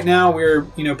 So right now we're,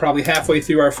 probably halfway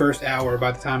through our first hour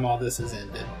by the time all this is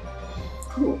ended.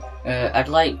 Cool. I'd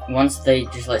like, once they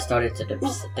just like started to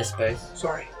disperse.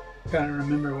 Sorry. Gotta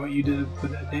remember what you did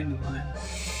with that dandelion.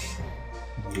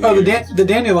 Oh, the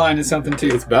dandelion is something too.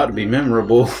 It's about to be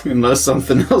memorable unless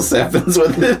something else happens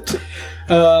with it.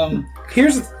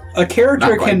 Here's a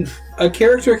character Not quite. a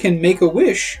character can make a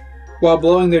wish while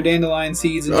blowing their dandelion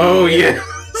seeds into Oh, the air.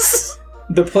 yes.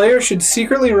 The player should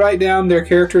secretly write down their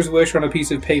character's wish on a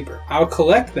piece of paper. I'll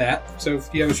collect that. So if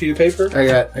you have a sheet of paper, I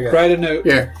got. write a note.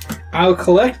 Yeah. I'll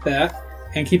collect that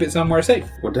and keep it somewhere safe.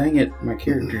 Well, dang it. My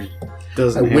character I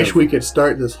doesn't wish have... we could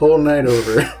start this whole night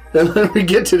over, and then we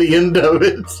get to the end of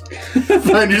it.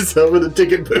 Find yourself in a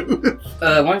ticket booth.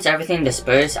 Once everything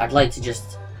dispersed, I'd like to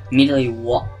just immediately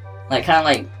walk,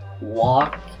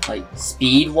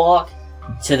 speed walk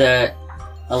to the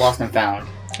Lost and Found.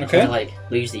 Okay. To,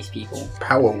 lose these people.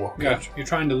 Power walk. Gotcha. You're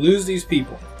trying to lose these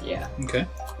people. Yeah. Okay.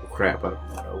 Crap, I don't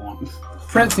know what I want.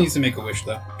 Prince needs to make a wish,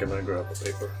 though. I'm gonna grab the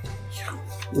paper.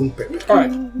 All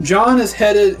right. John is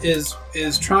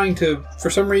trying to, for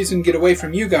some reason, get away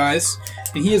from you guys,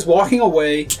 and he is walking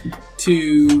away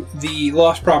to the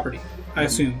lost property. I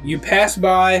assume you pass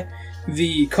by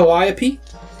the Calliope,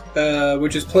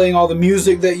 which is playing all the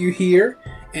music that you hear,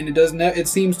 and it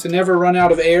seems to never run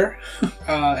out of air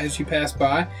as you pass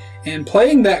by. And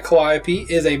playing that Calliope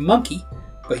is a monkey,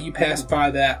 but you pass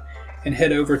by that and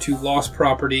head over to lost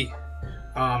property.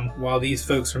 While these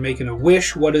folks are making a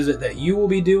wish, what is it that you will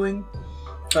be doing,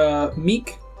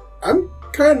 Meek? I'm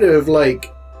kind of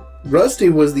Rusty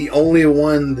was the only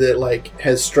one that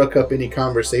has struck up any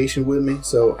conversation with me,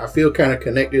 so I feel kind of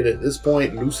connected at this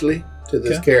point loosely to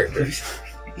this character.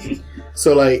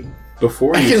 So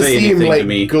Before I you can say see him anything to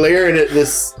me, glaring at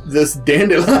this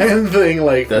dandelion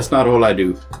thing that's not all I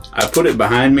do. I put it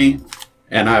behind me,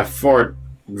 and I fart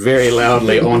very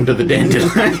loudly onto the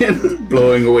dandelion,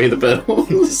 blowing away the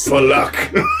petals. for luck.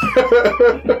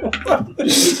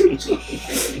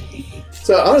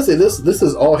 So honestly, this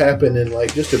has all happened in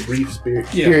just a brief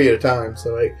period of time.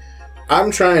 So I'm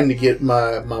trying to get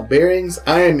my bearings.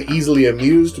 I am easily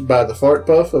amused by the fart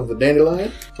puff of the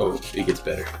dandelion. Oh, it gets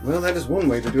better. Well, that is one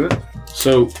way to do it.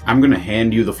 So, I'm going to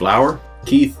hand you the flower.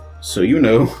 Keith, so you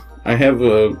know, I have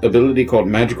a ability called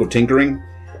Magical Tinkering.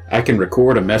 I can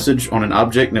record a message on an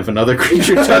object, and if another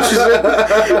creature touches it,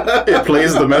 it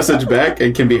plays the message back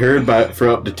and can be heard for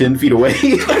up to 10 feet away.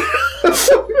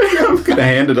 I'm going to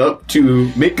hand it up to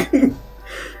Mick.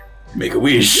 Make a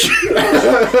wish.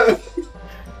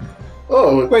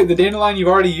 Oh, Wait, the dandelion you've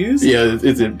already used? Yeah,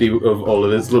 it's empty of all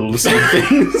of its little same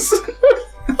things.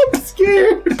 I'm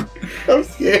scared.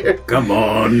 chair. Come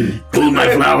on, pull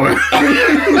my flower.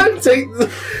 I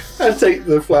take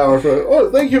the flower from.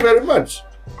 Oh, thank you very much.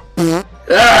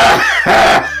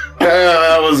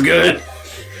 That was good.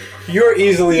 You're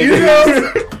easily You know,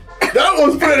 that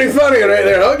was pretty funny right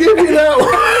there. I'll give you that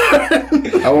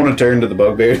one. I want to turn to the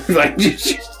bugbear. Like,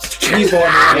 He's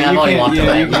walking Yeah, I've already walked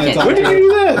away. you can't You talk when to did him. you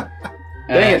do that?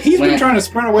 Dang it, he's been trying to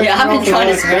sprint away Yeah, from I've you been all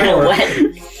trying to for the sprint last hour.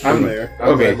 away. I'm there. I'm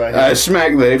Okay, right by him.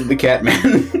 smack the cat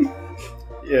man.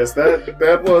 Yes,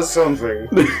 that was something.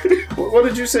 What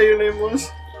did you say your name was?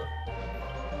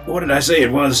 What did I say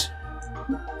it was?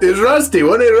 It's Rusty,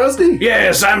 wasn't it, Rusty?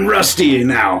 Yes, I'm Rusty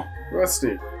now.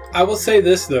 Rusty. I will say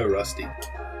this though, Rusty,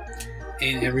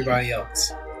 and everybody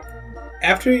else.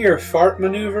 After your fart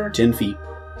maneuver, 10 feet.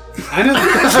 I know.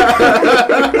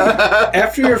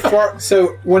 After your fart,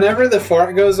 so whenever the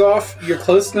fart goes off, you're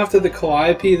close enough to the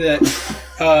calliope that,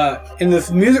 and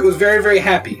the music was very, very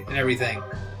happy and everything.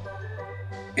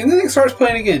 And then it starts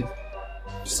playing again,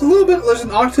 just a little bit. There's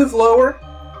an octave lower,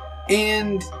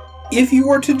 and if you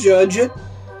were to judge it,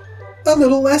 a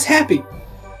little less happy.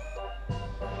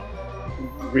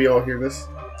 We all hear this?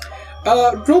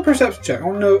 Roll a perception check. I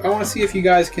want to see if you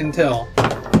guys can tell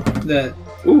that.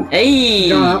 Hey!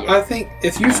 John, I think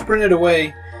if you sprinted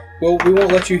away, well, we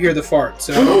won't let you hear the fart,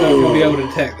 so I don't know if you'll be able to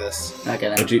detect this. Okay,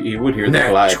 then. But you would hear the Nat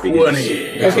calliope.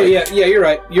 20. Okay, yeah, you're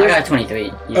right. I You're. got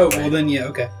 23. Oh, Either way. well then, yeah,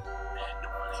 okay.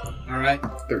 All right,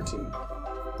 13.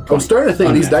 I'm starting to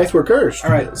think these Okay. dice were cursed.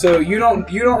 all right. So you don't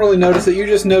really notice it. You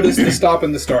just notice the stop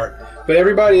and the start. But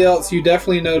everybody else, you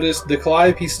definitely noticed the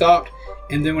calliope stopped,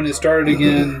 and then when it started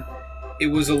again, it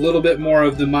was a little bit more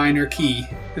of the minor key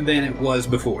than it was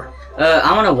before.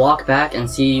 I want to walk back and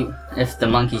see if the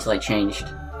monkey's like changed.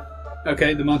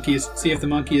 Okay, see if the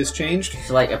monkey has changed.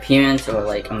 So like appearance or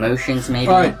like emotions maybe.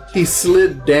 All right. He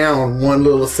slid down one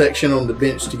little section on the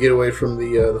bench to get away from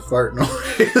the fart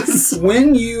noise.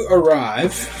 When you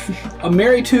arrive, a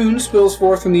merry tune spills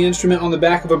forth from the instrument on the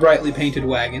back of a brightly painted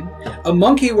wagon. A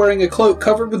monkey wearing a cloak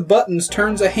covered with buttons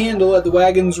turns a handle at the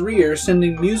wagon's rear,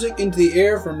 sending music into the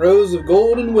air from rows of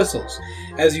golden whistles.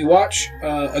 As you watch,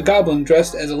 a goblin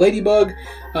dressed as a ladybug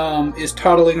is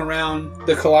toddling around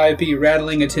the calliope,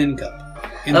 rattling a tin cup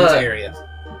in this area.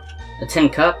 A tin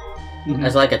cup Mhm.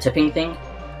 as like a tipping thing.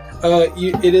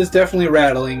 It is definitely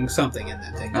rattling something in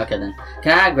that thing. Okay then.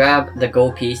 Can I grab the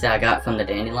gold piece that I got from the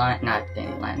dandelion? Not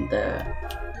dandelion.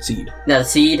 The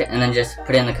seed, and then just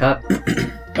put it in the cup.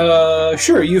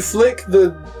 Sure. You flick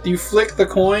the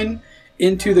coin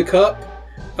into the cup,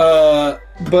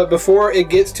 but before it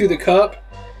gets to the cup,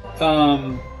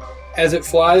 as it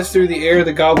flies through the air,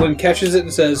 the goblin catches it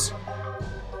and says,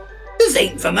 "This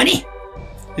ain't for money,"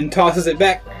 and tosses it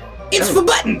back. "It's for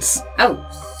buttons." Oh,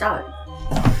 sorry.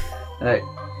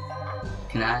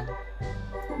 Can I?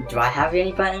 Do I have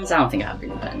any buttons? I don't think I have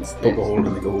any buttons. Poke a hole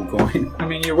in the gold coin. I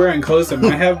mean, you're wearing clothes that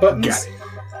might have buttons. Got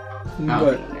I don't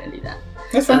But think I'm gonna do that.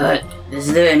 that's fine.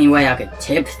 Is there any way I could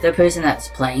tip the person that's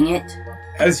playing it?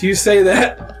 As you say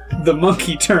that, the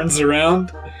monkey turns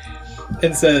around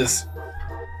and says,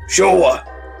 "Sure.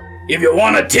 If you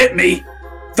want to tip me,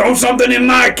 throw something in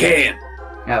my can.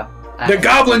 Oh, The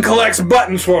goblin collects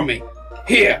buttons for me.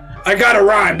 Here, I got a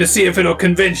rhyme to see if it'll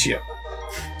convince you.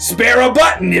 Spare a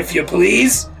button, if you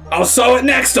please. I'll sew it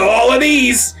next to all of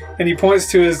these." And he points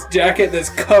to his jacket that's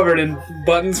covered in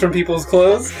buttons from people's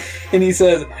clothes. And he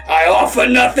says, "I offer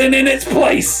nothing in its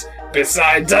place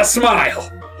besides a smile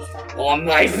on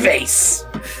my face."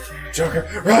 Joker,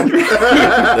 run!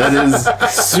 That is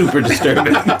super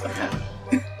disturbing.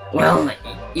 Well,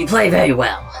 you play very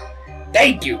well.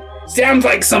 "Thank you. Sounds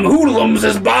like some hoodlums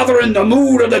is bothering the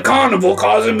mood of the carnival,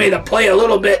 causing me to play a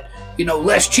little bit,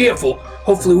 less cheerful.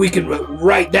 Hopefully we can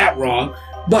right that wrong.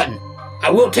 But I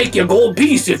will take your gold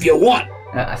piece if you want."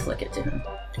 I flick it to him.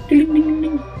 Ding, ding, ding,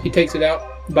 ding. He takes it out,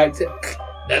 bites it.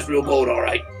 "That's real gold, all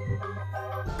right."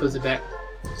 Puts it back.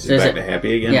 Is So it is back it- to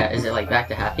happy again? Yeah, is it like back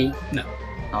to happy? No.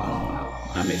 Oh,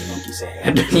 I made the monkey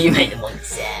sad. you made the monkey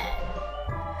sad.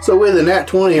 So with a nat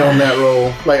 20 on that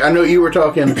roll, like I know you were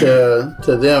talking to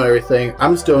them and everything,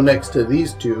 I'm still next to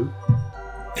these two.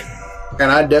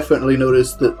 And I definitely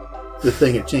noticed that the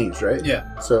thing had changed, right? Yeah.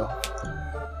 So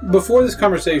Before this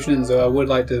conversation ends, though, I would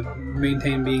like to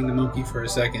maintain being the monkey for a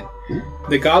second.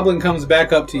 The goblin comes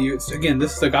back up to you. Again,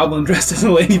 this is the goblin dressed as a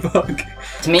ladybug.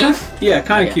 To me? Yeah,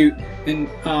 kind of Yeah. cute.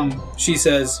 And she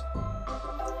says,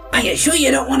 "Are you sure you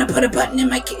don't want to put a button in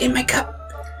my cup?"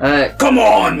 "Come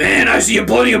on, man! I see you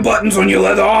plenty of buttons on your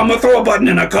leather armor. Throw a button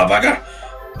in a cup.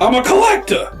 I'm a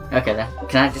collector." Okay then.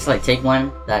 Can I just like take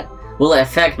one that will it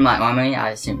affect my armory? I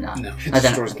assume not. No. It I don't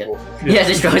destroys the okay. whole Yeah, it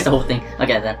destroys the whole thing.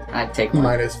 Okay then. I take one.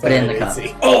 minus Put it in the 5 cup.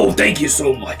 AC. "Oh, thank you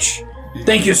so much.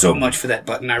 Thank you so much for that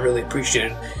button. I really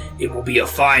appreciate it. It will be a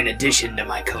fine addition to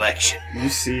my collection. You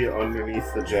see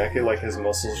underneath the jacket, like his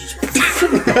muscles just.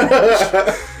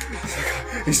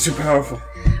 He's too powerful.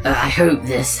 I hope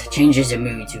this changes your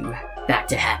mood to back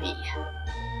to happy.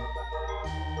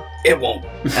 It won't.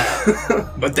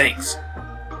 But thanks.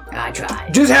 I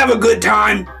tried. Just have a good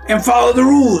time and follow the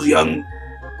rules, young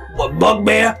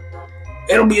bugbear.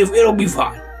 It'll be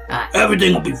fine.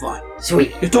 Everything will be fine.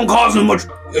 Sweet. Just don't cause as much.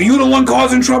 Are you the one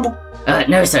causing trouble?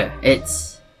 No, sir.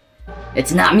 It's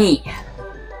not me.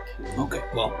 Okay,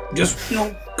 well, just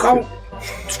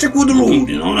stick with the rules,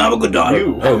 and have a good time.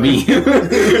 You. Oh, me.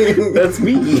 That's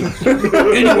me.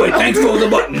 Anyway, thanks for the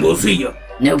button. We'll see you.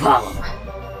 No problem.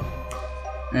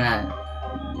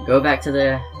 Go back to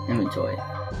the inventory.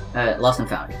 Lost and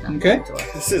found. Okay. Inventory.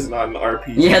 This is not an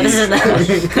RPG. Yeah, this is not.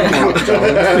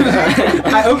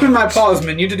 I opened my pause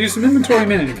menu to do some inventory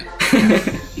management.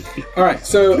 Alright,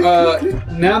 so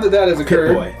now that has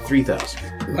occurred, Boy,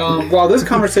 3,000. while this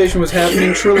conversation was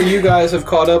happening, surely you guys have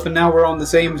caught up and now we're on the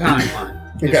same timeline,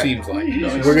 it Okay. seems like.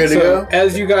 We're good to go?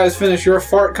 As you guys finish your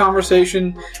fart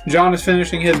conversation, John is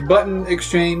finishing his button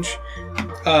exchange,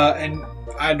 and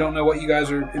I don't know what you guys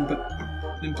are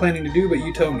planning to do, but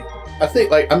you tell me. I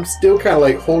think like I'm still kind of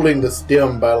like holding the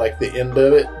stem by like the end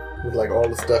of it with like all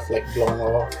the stuff like blown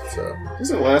off. So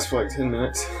Doesn't last for like 10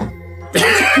 minutes.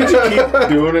 Could you keep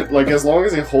doing it? Like, as long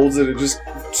as he holds it, it just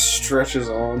stretches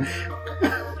on.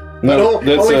 No,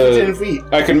 that's only for 10 feet.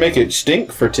 I can make it stink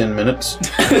for 10 minutes.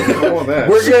 All of that.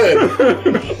 We're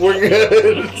good. We're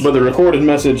good. But the recorded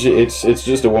message, it's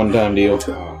just a one-time deal.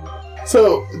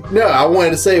 So no, I wanted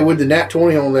to say with the nat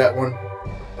 20 on that one.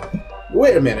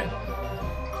 Wait a minute.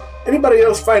 Anybody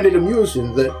else find it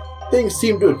amusing that things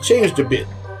seem to have changed a bit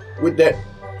with that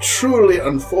truly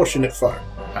unfortunate fart?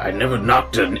 I never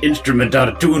knocked an instrument out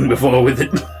of tune before with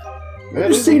it. That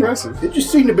is impressive. It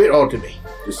just seemed a bit odd to me.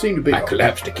 Just seemed a bit I odd.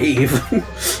 collapsed a cave.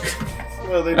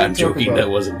 Well, they did I'm talk joking, about, that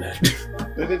wasn't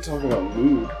that. They did talk about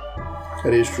mood.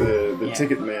 That is true. The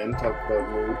ticket man talked about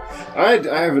mood. I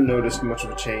haven't noticed much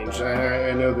of a change.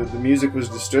 I know that the music was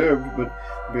disturbed, but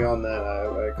beyond that,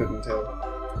 I couldn't tell.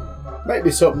 Might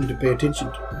be something to pay attention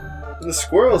to. The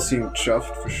squirrel seemed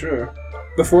chuffed for sure.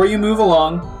 Before you move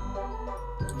along,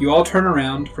 you all turn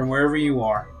around from wherever you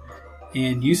are,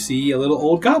 and you see a little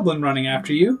old goblin running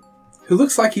after you, who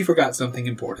looks like he forgot something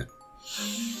important.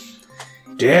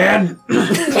 Dad!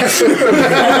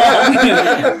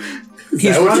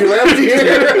 He's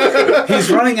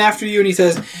running after you, and he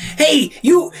says, "Hey,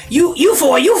 you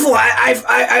four!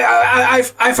 I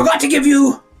forgot to give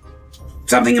you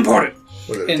something important."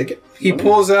 Was it a And ticket? he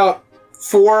pulls out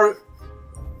 4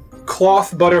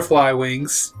 cloth butterfly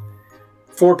wings,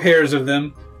 4 pairs of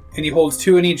them, and he holds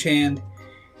 2 in each hand,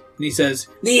 and he says,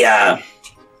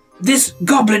 "This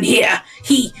goblin here,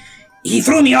 he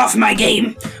threw me off my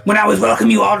game when I was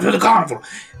welcoming you all to the carnival.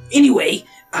 Anyway,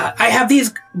 I have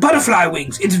these butterfly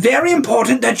wings. It's very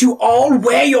important that you all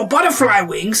wear your butterfly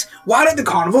wings while at the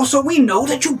carnival so we know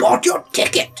that you bought your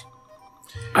ticket.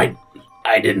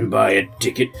 I didn't buy a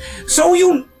ticket. So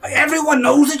everyone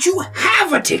knows that you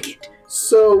have a ticket."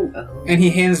 So, And he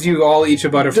hands you all each a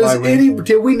butterfly wing.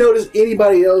 did we notice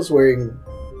anybody else wearing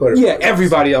butterfly Yeah, wings?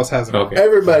 everybody else has them. Okay.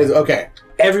 Everybody's okay.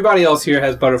 Everybody else here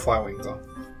has butterfly wings on.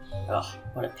 Ugh,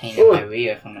 what a pain in my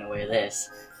rear if I'm gonna wear this.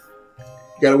 You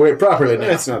gotta wear it properly now.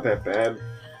 It's not that bad.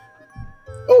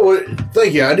 Oh,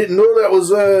 thank you. I didn't know that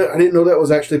was. I didn't know that was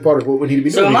actually part of what we need to be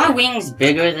So doing. are my wings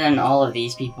bigger than all of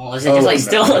these people? Is it Oh, just like no.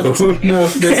 still? No,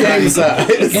 Same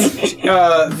size.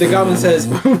 And the goblin says,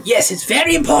 "Yes, it's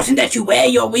very important that you wear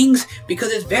your wings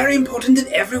because it's very important that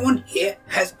everyone here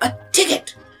has a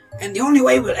ticket. And the only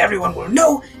way everyone will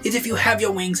know is if you have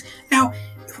your wings. Now,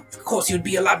 of course, it would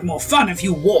be a lot more fun if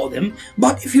you wore them,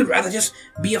 but if you'd rather just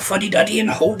be a fuddy-duddy and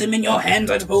hold them in your hands,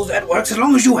 I suppose that works as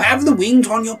long as you have the wings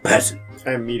on your person."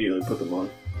 I immediately put them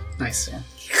on. Nice.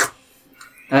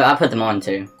 I put them on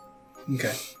too.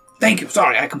 Okay. Thank you.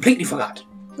 Sorry, I completely forgot.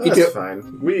 That's Yep. fine.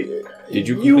 Did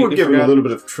you You were completely giving me a forgot? little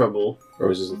bit of trouble Or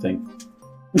was this a thing?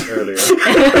 earlier.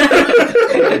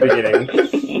 At the beginning.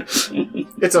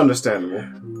 It's understandable.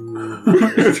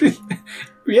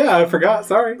 Yeah, I forgot.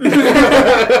 Sorry. But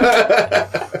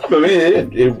I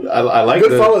mean, I like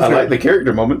Good follow-through. I like the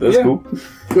character moment. That's Yeah. cool.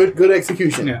 Good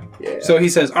execution. Yeah. So he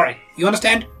says, "All right, you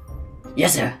understand?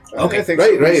 Yes, sir. Okay. I think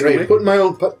Right. reasonably. Put my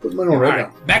own All right right,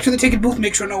 now. back to the ticket booth.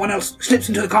 Make sure no one else slips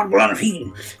into the carnival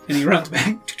unseen." And he runs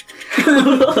back.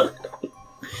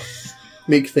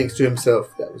 Meek thinks to himself,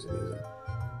 that was amusing.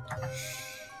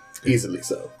 Easily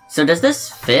so. So does this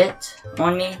fit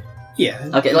on me? Yeah.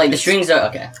 Okay, like the strings are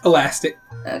okay. Elastic.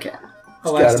 Okay.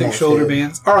 elastic on shoulder head.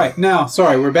 bands. All right, now,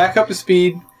 sorry, we're back up to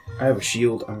speed. I have a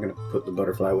shield. I'm gonna put the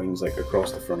butterfly wings like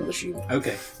across the front of the shield,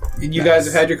 Okay. And you guys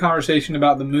have had your conversation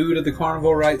about the mood of the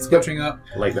carnival, right? Switching up.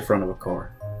 like the front of a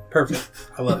car. Perfect.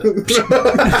 I love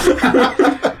it.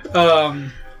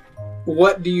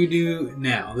 What do you do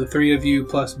now? The three of you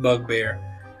plus Bugbear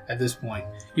at this point.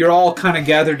 You're all kind of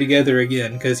gathered together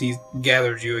again because he's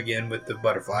gathered you again with the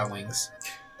butterfly wings.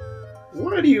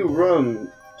 Why do you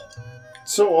run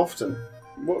so often?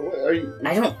 What are you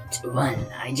I don't run.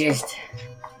 I just.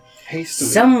 hastily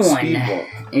Someone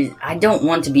speedwalk? I don't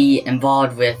want to be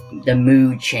involved with the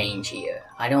mood change here.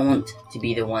 I don't want to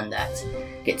be the one that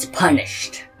gets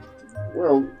punished.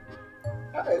 Well,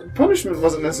 punishment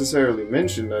wasn't necessarily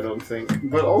mentioned, I don't think.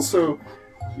 But also,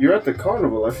 you're at the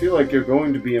carnival. I feel like you're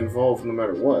going to be involved no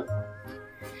matter what.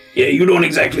 Yeah, you don't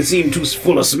exactly seem too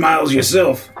full of smiles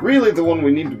yourself. Really, the one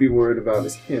we need to be worried about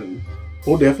is him.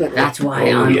 Oh, definitely. That's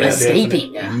why Oh, I'm yeah,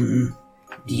 escaping. Mhm.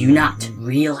 Do you not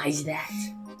realize that?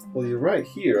 Well, you're right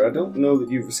here. I don't know that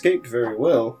you've escaped very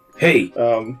well. Hey,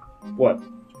 What?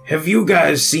 have you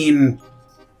guys seen,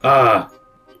 I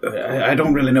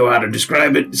don't really know how to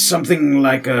describe it, something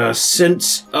like a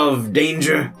sense of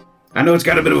danger? I know it's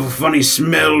got a bit of a funny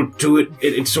smell to it.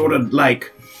 It's sort of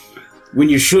like when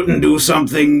you shouldn't do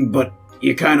something, but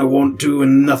you kind of want to,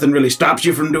 and nothing really stops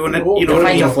you from doing it. You know what I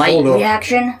Fight mean? or flight Hold on.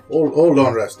 reaction? Hold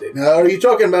on, Rusty. Now, are you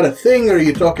talking about a thing, or are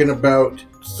you talking about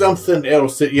something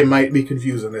else that you might be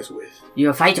confusing this with?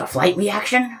 Your fight or flight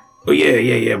reaction? Oh,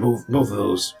 yeah, both of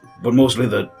those. But mostly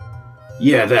that.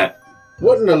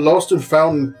 Wasn't the lost and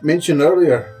found mentioned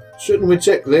earlier? Shouldn't we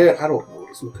check there? I don't know what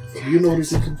he's looking for. You know what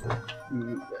he's looking for?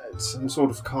 Some sort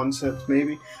of concept,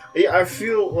 maybe? Yeah, I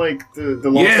feel like the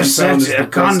Lost Yes, and Found that's is a the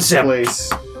best concept.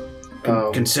 place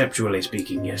Conceptually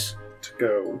speaking, yes. to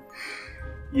go.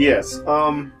 Yes,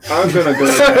 I'm gonna go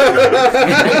with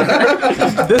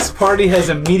that. This party has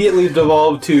immediately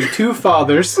devolved to two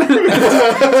fathers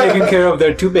taking care of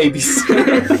their two babies.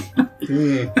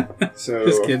 So,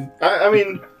 Just kidding. I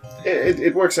mean,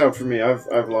 it works out for me.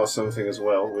 I've lost something as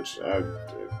well, which I've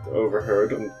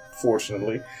overheard,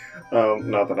 unfortunately.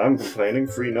 Not that I'm complaining.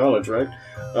 Free knowledge, right?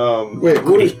 Wait,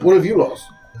 what have you lost?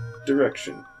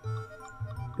 Direction.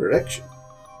 Direction.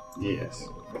 Yes.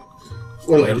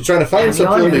 Well, you're trying to find Have you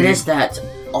all something. noticed that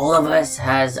all of us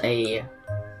has a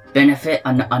benefit,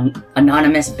 an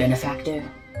anonymous benefactor?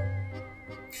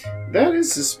 That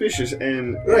is suspicious,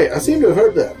 and Right, I seem to have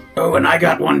heard that. Oh, and I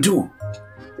got one too.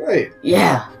 Right.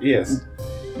 Yeah. yes.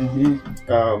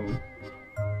 Mm-hmm.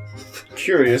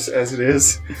 Curious as it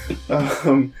is.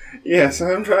 Yes,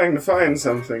 I'm trying to find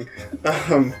something.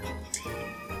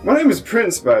 My name is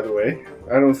Prince, by the way.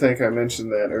 I don't think I mentioned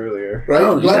that earlier. Right?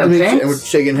 Oh, Glad you to meet you. know, And we're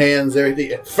shaking hands,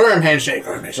 everything. Firm handshake.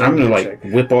 Firm handshake. I'm gonna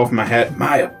whip off my hat.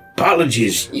 My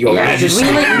apologies, Your Yeah, should Majesty.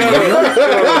 we like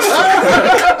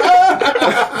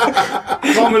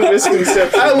Common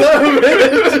misconception. I love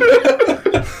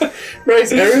it.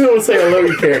 Bryce, everyone will say I love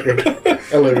your character.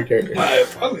 I love your character.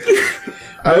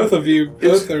 Both of you,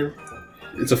 both are.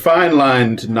 It's a fine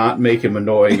line to not make him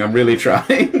annoying. I'm really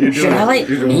trying. Should I like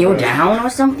kneel down or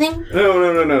something?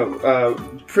 No.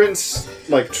 Prince,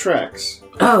 like, tracks.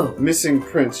 Oh. Missing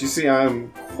Prince. You see,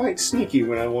 I'm quite sneaky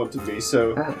when I want to be,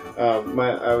 so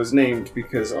I was named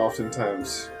because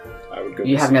oftentimes I would go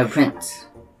You have missing. no prince.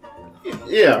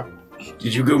 Yeah.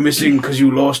 Did you go missing because you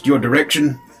lost your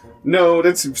direction? No,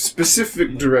 that's a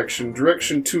specific direction.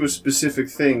 Direction to a specific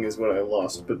thing is what I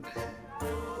lost, but...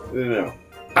 No.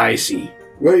 I see.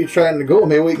 Where are you trying to go?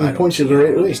 Maybe we I can don't point you the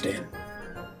right way. understand.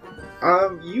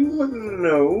 You wouldn't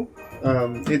know.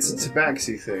 It's a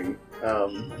tabaxi thing.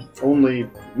 Only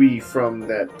we from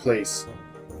that place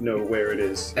know where it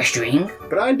is. A string?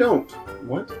 But I don't.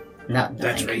 What? No.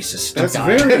 That's racist. That's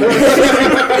sorry. very I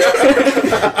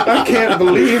can't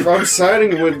believe I'm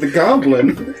siding with the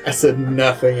goblin. I said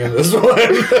nothing in this one.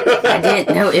 I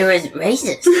didn't know it was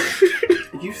racist.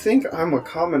 You think I'm a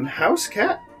common house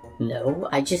cat? No,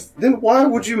 I just... Then why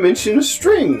would you mention a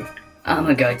string? I'm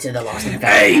gonna go to the Lost and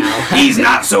Found Hey, now. he's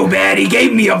not so bad. He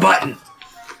gave me a button.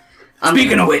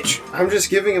 Speaking of which, I'm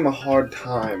just giving him a hard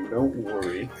time. Don't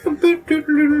worry.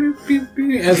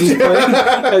 As he's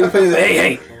playing,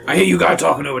 hey, I hear you guys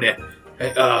talking over there.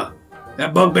 Hey,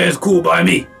 that bugbear's cool by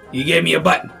me. He gave me a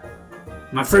button.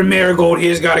 My friend Marigold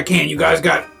here's got a can. You guys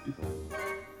got...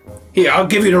 Here, I'll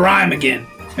give you the rhyme again.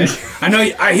 I know.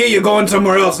 I hear you're going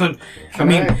somewhere else, and I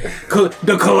mean,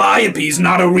 the Calliope's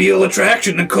not a real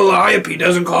attraction. The Calliope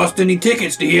doesn't cost any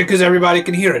tickets to hear because everybody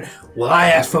can hear it. Well, I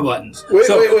asked for buttons. Wait.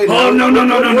 Oh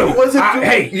no! What was it?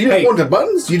 Hey, You just want the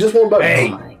buttons? You just want buttons?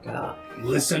 Hey. Oh my god.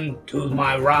 listen to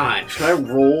my rhyme. Can I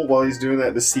roll while he's doing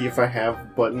that to see if I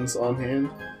have buttons on hand?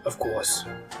 Of course.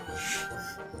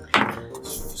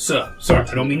 Sir,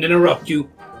 I don't mean to interrupt you,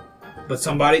 but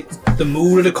the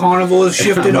mood of the carnival has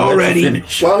shifted already.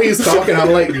 While he's talking,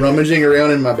 I'm like rummaging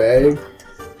around in my bag.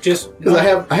 Just Because I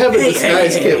have a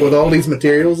disguise kit with all these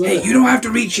materials in Hey, it. you don't have to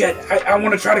reach yet. I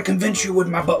want to try to convince you with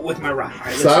my rhyme.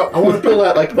 Right, So I want to pull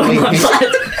out like I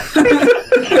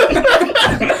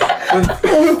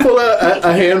want to pull out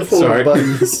a handful of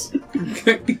buttons.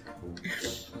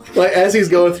 Like as he's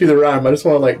going through the rhyme, I just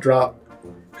want to like drop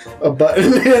a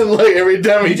button in like every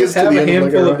time he you gets just to have the a end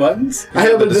handful like of buttons? I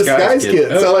have The a disguise disguise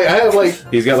kit, so like I have like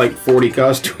He's got like 40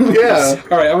 costumes. yeah.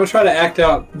 All right, I'm gonna try to act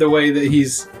out the way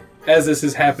that as this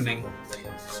is happening.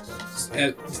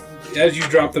 As you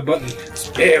drop the button,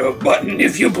 spare a button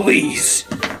if you please.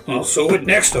 I'll sew it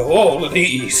next to all of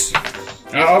these.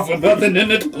 I offer nothing in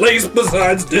its place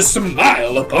besides this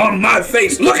smile upon my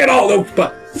face. Look at all those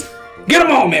buttons. Get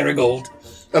them all, Marigold.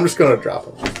 I'm just gonna drop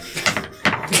them.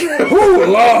 Oh,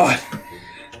 Lord.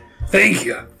 Thank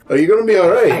you. Are you gonna be I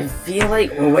alright? feel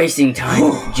like we're wasting time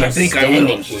I just think I will.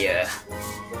 standing here.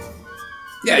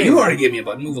 Yeah, you already gave me a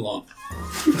button. Move along.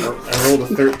 I rolled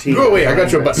a 13. Go away, I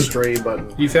got your That button. Stray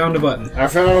button. You found a button. I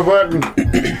found a button.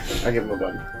 I give him a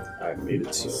button. I made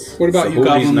it so. What about The you, whole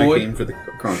Goblin reason I Boy? came for the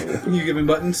carnival. You giving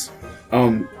buttons?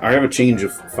 I have a change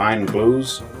of fine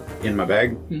clothes in my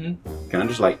bag. Mm-hmm. Can I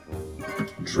just like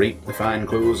drape the fine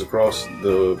clothes across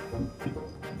the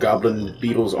goblin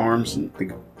beetle's arms? And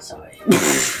Sorry.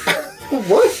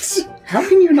 what? How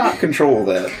can you not control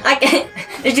that? I can't.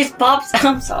 It just pops.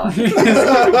 I'm sorry.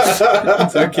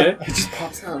 It's okay. It just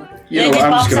pops out. Yeah, it just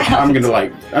pops out.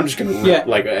 I'm just gonna rip Yeah.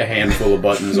 like a handful of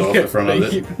buttons off the front of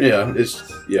Thank it.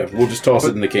 Yeah, we'll just toss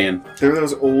it in the can. They're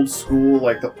those old school,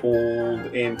 like the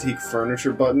old antique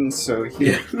furniture buttons. So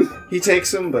he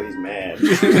takes them, but he's mad.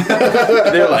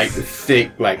 They're like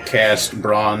thick, like cast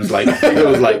bronze, like it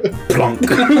was like plunk.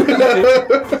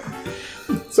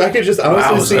 So I could just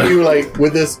honestly Wowza. see you like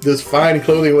with this fine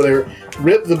clothing, whatever,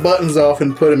 rip the buttons off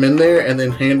and put them in there, and then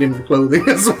hand him the clothing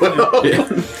as well. Yeah.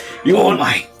 Do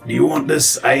you want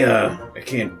this? I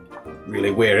can't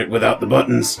really wear it without the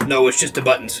buttons. No, it's just the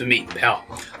buttons for me, pal.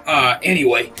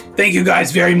 Anyway, thank you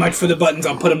guys very much for the buttons.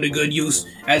 I'll put them to good use.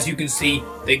 As you can see,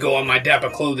 they go on my dapper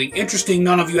clothing. Interesting,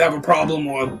 none of you have a problem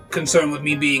or a concern with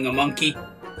me being a monkey.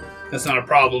 That's not a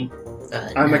problem.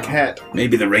 I'm No. a cat.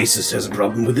 Maybe the racist has a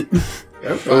problem with it.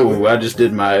 Oh, I just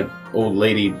did my old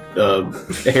lady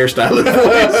hairstylist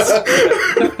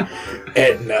voice.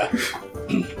 Edna.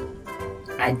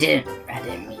 I didn't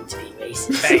mean to be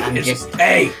racist. Hey, I'm it's, just.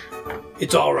 hey,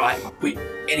 it's all right.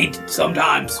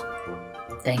 Sometimes,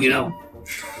 Thank you know.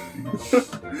 I'm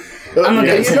gonna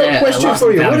I go to have a the question lost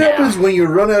for you. and What found happens when you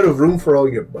run out of room for all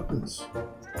your buttons?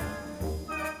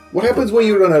 What happens when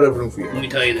you run out of room for your Let me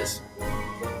tell you this.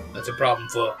 That's a problem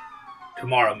for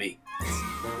tomorrow, me.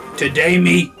 Today,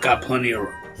 me got plenty of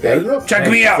room. Fair enough. Check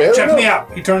me out. Fair Check enough. me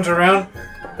out. He turns around.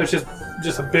 There's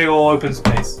just a big old open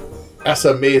space. That's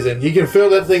amazing. He can fill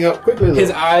that thing up quickly. Though.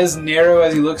 His eyes narrow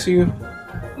as he looks at you.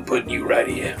 I'm putting you right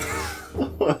here.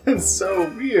 It's so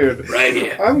weird. Right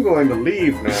here. I'm going to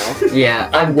leave now. Yeah,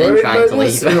 I've I'm been worried trying about to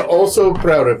this leave. and also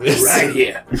proud of this. Right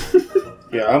here.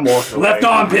 Yeah, I'm walking Left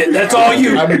away. armpit. That's all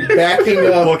you. I'm backing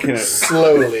up Looking at it.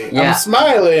 slowly. Yeah. I'm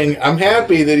smiling. I'm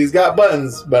happy that he's got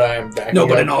buttons, but I'm backing No,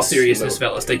 but up in all seriousness,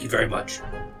 slowly. fellas, thank you very much.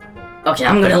 Okay,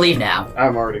 I'm gonna leave now.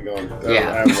 I'm already going.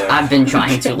 Yeah, I'm left. I've been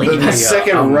trying to The leave.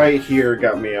 second right here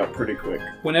got me up pretty quick.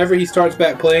 Whenever he starts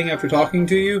back playing after talking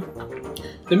to you,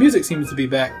 the music seems to be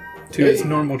back to its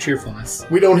normal cheerfulness.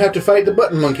 We don't have to fight the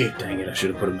button monkey. Dang it! I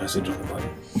should have put a message on the button.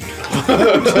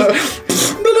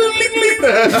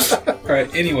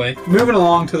 Alright, anyway, moving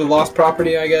along to the lost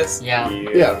property, I guess. Yeah.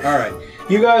 Yeah. Alright,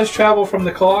 you guys travel from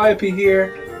the Calliope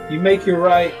here, you make your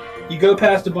right, you go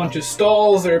past a bunch of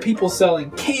stalls, there are people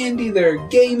selling candy, there are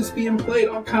games being played,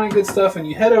 all kind of good stuff, and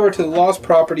you head over to the lost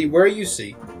property where you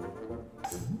see.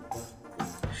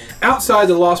 Outside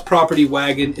the lost property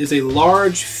wagon is a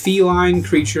large feline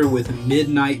creature with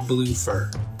midnight blue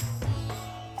fur.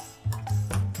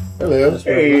 Hello. That's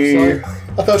what it looks like.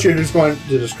 I thought you were just going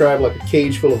to describe like a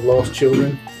cage full of lost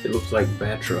children. It looks like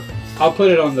Batra. I'll put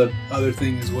it on the other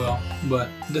thing as well, but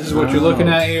this is what you're looking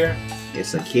at here.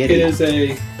 It's a It kitty.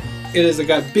 is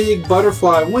got big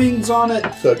butterfly wings on it.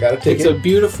 So I got a It's ticket. a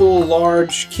beautiful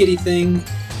large kitty thing.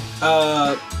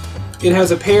 It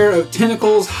has a pair of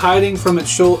tentacles hiding from its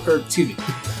shoulder. Excuse me.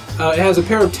 It has a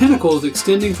pair of tentacles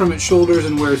extending from its shoulders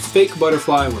and wears fake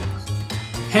butterfly wings.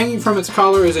 Hanging from its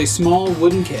collar is a small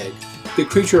wooden keg. The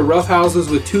creature roughhouses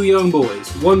with two young boys.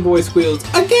 One boy squeals,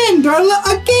 "Again,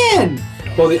 Darla, again!"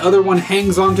 while the other one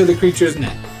hangs onto the creature's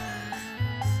neck.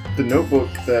 The notebook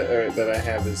that I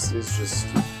have is just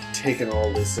taking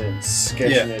all this in,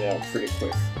 sketching it out pretty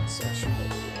quick. So I should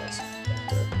probably ask about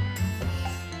that.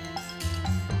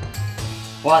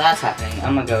 While that's happening,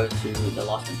 I'm gonna go to the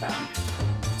Lost and Found.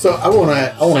 So I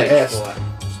wanna ask. Search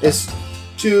It's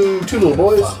two little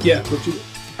boys. Yeah. for-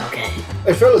 Okay.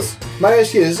 Hey fellas, may I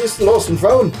ask you, is this the Lost and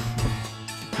Found?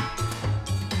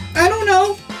 I don't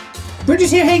know. We're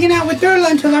just here hanging out with Durla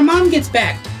until our mom gets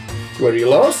back. Were you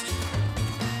lost?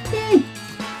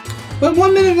 But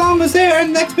 1 minute mom was there, and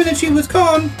the next minute she was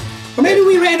gone. Or maybe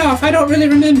we ran off. I don't really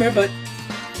remember, but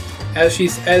as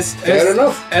Fair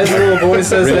enough. as the little boy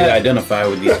says really that, identify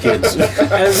with these kids.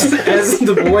 as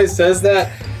the boy says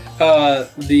that,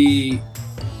 the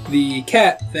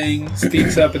cat thing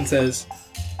speaks up and says,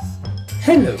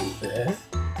 "Hello there.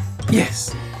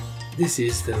 Yes, this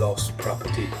is the lost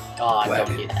property." Oh,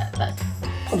 Wagon. don't do that.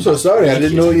 I'm so sorry. I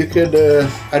didn't know you could.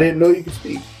 I didn't know you could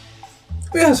speak.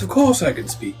 Yes, of course I can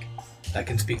speak. I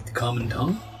can speak the common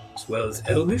tongue, as well as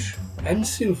Elvish and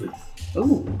Sylvan.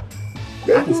 Oh, I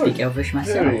very can speak good. Elvish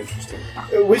myself. Very interesting.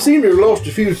 We seem to have lost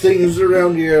a few things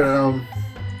around here.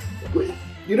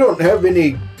 You don't have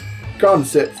any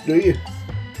concepts, do you?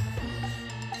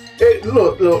 Hey,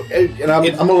 look, and I'm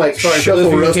gonna like Sorry, for those shuffle of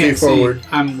you who Rusty can't see, forward.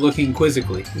 I'm looking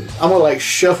quizzically. I'm gonna like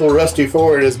shuffle Rusty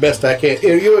forward as best I can.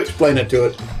 Here, you explain it to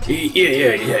it.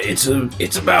 Yeah.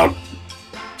 It's about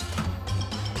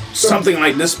something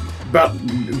like this, about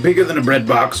bigger than a bread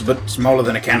box, but smaller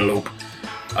than a cantaloupe.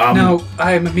 Now,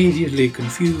 I am immediately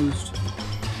confused.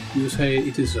 You say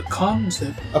it is a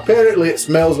concept, Apparently, it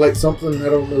smells like something I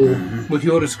don't know. but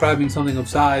you're describing something of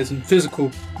size and physical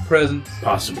presence.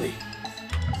 Possibly.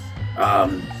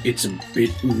 It's a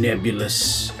bit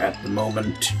nebulous at the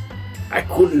moment. I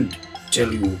couldn't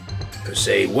tell you per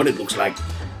se what it looks like,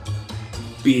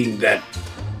 being that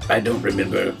I don't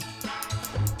remember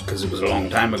because it was a long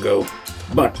time ago.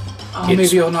 But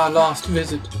Maybe on our last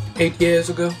visit 8 years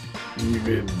ago.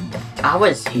 I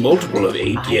was here. multiple of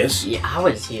 8, yes. Yeah, I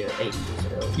was here 8 years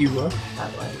ago. You were,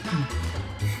 That way.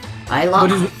 I love.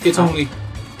 but it's only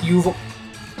you.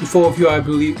 The four of you,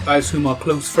 I assume, are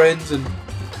close friends, and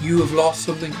you have lost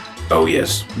something. Oh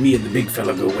yes, me and the big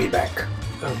fella go way back.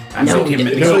 Oh. I met him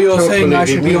at So you're saying I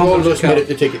should be We've on all the just met lookout at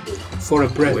the ticket booth. for a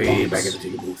bread way box. back at the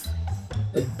ticket booth.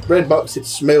 The bread box, it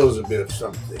smells a bit of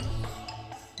something.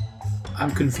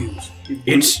 I'm confused.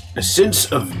 It's a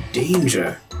sense of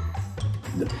danger,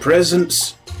 the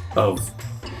presence of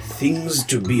things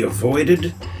to be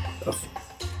avoided, of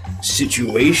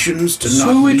situations to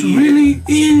So not it be. really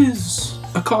is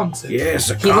a concept. Yes,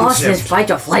 a He lost his concept.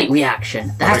 fight or flight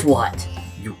reaction. That's Right. what.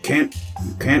 You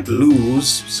can't lose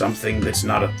something that's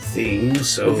not a thing.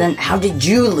 So Then how did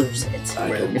you lose it? I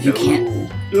don't if you know.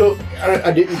 can't. Look,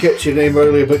 I didn't catch your name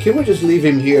earlier, but can we just leave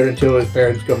him here until his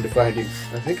parents come to find him?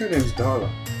 I think her name's Darla.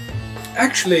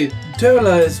 Actually,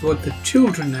 Durla is what the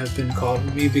children have been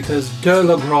calling me because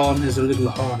Durlagron is a little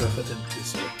harder for them to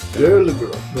say.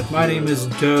 Durlagron. But my name is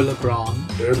Durlagron,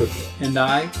 Durlagron. and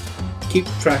I keep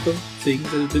track of things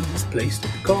that have been displaced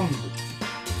at the carnival.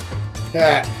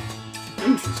 Ah.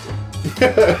 Interesting.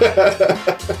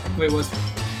 Wait, what's...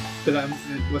 But I'm...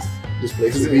 What's...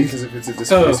 Displaced beef. Because if it's a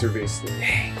displacer-based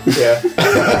thing. Yeah.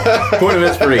 Point of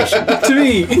inspiration. To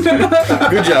me!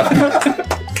 Good job.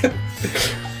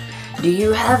 Do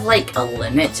you have like a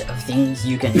limit of things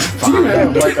you can I find?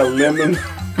 have like a lemon.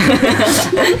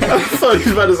 I thought he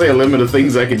was about to say a limit of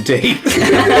things I can take.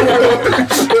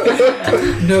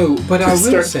 No, but I will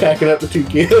Start say, packing up the two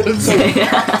kids.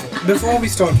 before we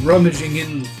start rummaging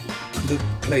in the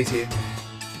plate here,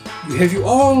 have you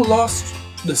all lost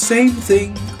the same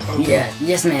thing? Or- Yeah,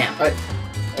 yes ma'am.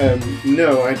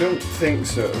 No, I don't think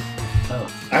so. Oh.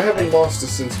 I haven't lost a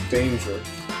sense of danger.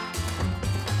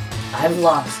 I've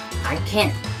lost. I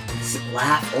can't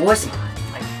laugh or smile.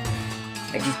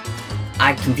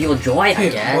 I can feel joy, I Hey,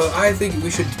 guess. well, I think we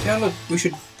should feel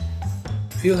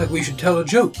like we should tell a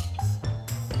joke.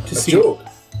 To A see. joke.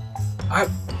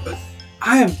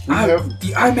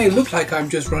 I may look like I'm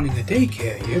just running a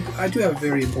daycare here, but I do have a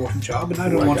very important job, and I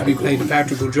don't want to be played a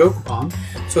practical joke upon.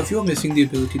 So if you're missing the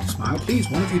ability to smile, please,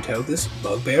 one of you tell this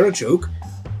bugbear a joke,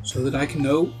 so that I can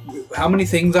know how many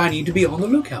things I need to be on the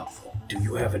lookout for. Do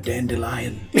you have a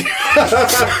dandelion?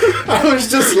 I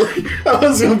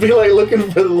was gonna be like looking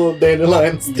for the little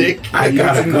dandelion stick. I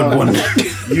got a good one.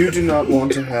 You do not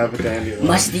want to have a dandelion.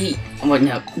 Musty. Oh,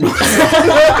 no.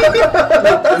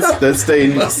 That's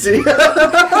staying musty.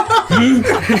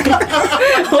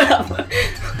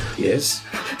 Yes.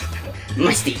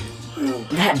 Musty.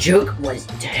 That joke was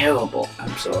terrible.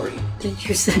 I'm sorry. Did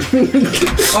you say?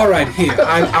 All right, here.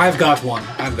 I've got one.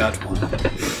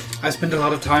 I spend a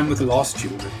lot of time with lost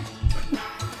children.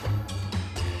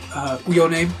 Your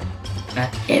name?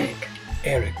 Eric.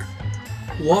 Eric.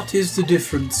 What is the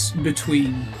difference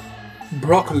between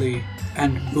broccoli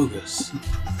and boogers?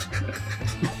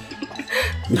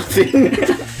 Nothing.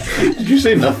 Did you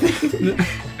say nothing?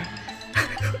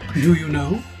 Do you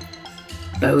know?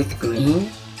 Both green?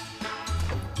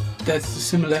 That's the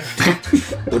similarity.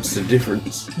 What's the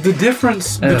difference? The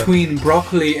difference between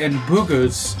broccoli and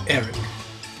boogers, Eric,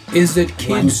 is that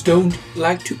kids don't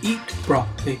like to eat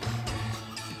broccoli.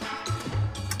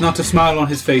 Not to smile on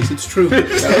his face, it's true. In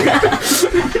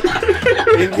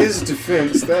his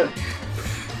defense, that.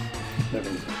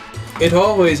 It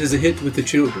always is a hit with the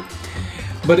children.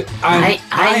 But I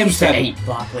am used to sad. eat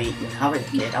broccoli when I was a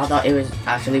kid. I thought it was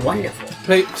actually wonderful.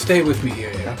 Stay with me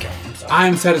here, Eric. Okay, I'm sorry. I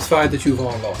am satisfied that you've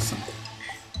all lost something.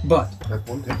 But That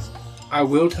one test. I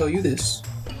will tell you this.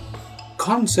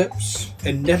 Concepts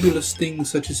and nebulous things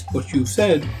such as what you've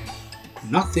said,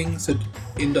 not things that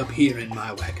end up here in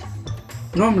my wagon.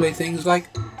 Normally things like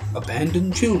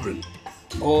abandoned children,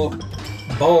 or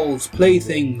balls,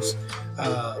 playthings,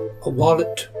 a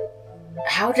wallet,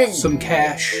 How did... some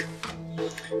cash.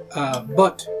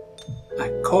 But I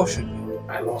caution you,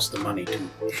 I lost the money too.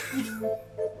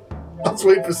 I was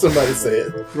waiting for somebody to say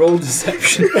it. roll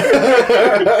deception.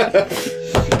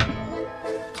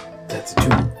 That's a 2.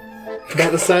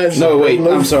 About the size. No, of wait. a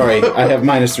loaf. I'm sorry. I have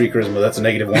 -3 charisma. That's a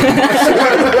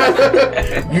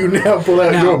 -1. You now pull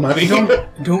out your Now, money.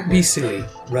 don't be silly,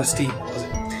 Rusty. Was it?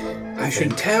 I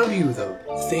should tell you though,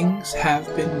 things have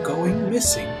been going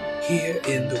missing here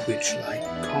in the Witchlight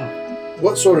Carnival.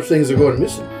 What sort of things are going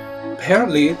missing?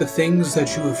 Apparently, the things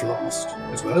that you have lost,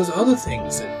 as well as other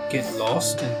things that get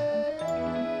lost and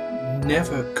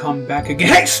never come back again.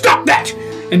 Hey, stop that!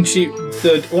 And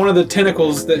one of the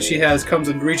tentacles that she has comes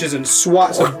and reaches and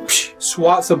swats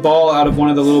a ball out of one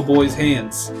of the little boy's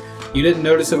hands. You didn't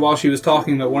notice it while she was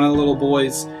talking, but one of the little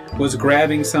boys was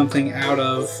grabbing something out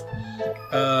of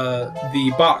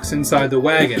the box inside the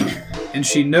wagon, and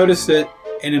she noticed it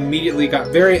and immediately got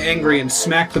very angry and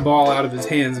smacked the ball out of his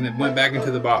hands, and it went back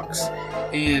into the box.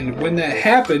 And when that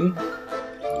happened,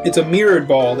 it's a mirrored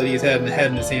ball that he's had in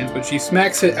his hands, but she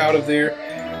smacks it out of there,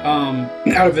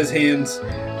 out of his hands,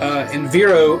 and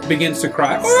Vero begins to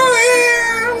cry,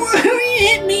 "Oh, you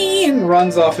hit me!" and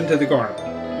runs off into the garden.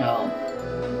 Oh.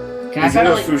 Can I Is try it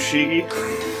to a like... fushigi?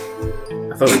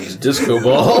 I thought it was a disco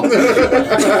ball.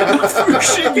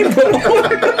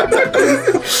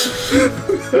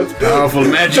 That's powerful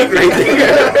magic right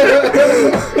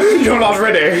there. You're not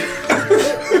ready.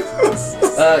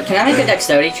 can I make a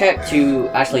dexterity check to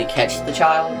actually catch the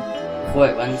child before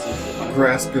it runs into the garden?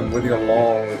 Grasp him with your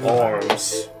long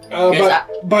arms. Yes,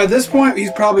 By this point,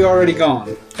 he's probably already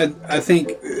gone. I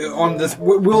think on this,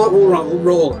 we'll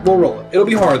roll it. It'll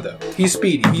be hard though. He's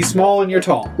speedy. He's small and you're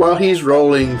tall. While he's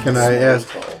rolling, can I ask,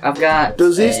 I've got...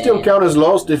 does he a- still count as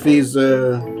lost if he's,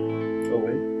 Oh,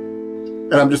 wait.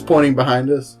 and I'm just pointing behind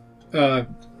us?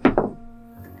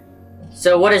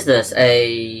 So what is this?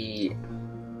 A...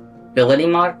 ability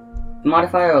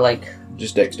modifier or like...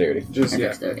 Just dexterity. Just, yeah.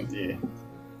 dexterity? Yeah.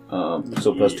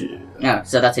 So +2. No,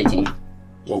 so that's 18.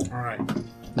 All right.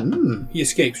 Hmm. He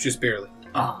escapes just barely.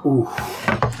 Oh.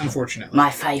 Unfortunately. My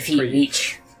 5 feet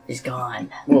reach is gone.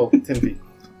 Well, 10 feet.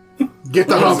 Get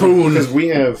the harpoon! Because we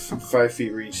have 5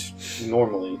 feet reach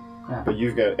normally, but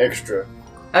you've got extra.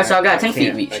 Oh, so I've got 10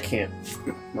 feet I reach. can't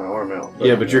put my arm out.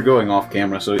 Yeah, but you're going off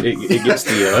camera, so it gets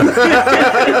the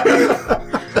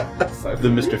the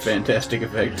Mr. Fantastic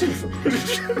effect.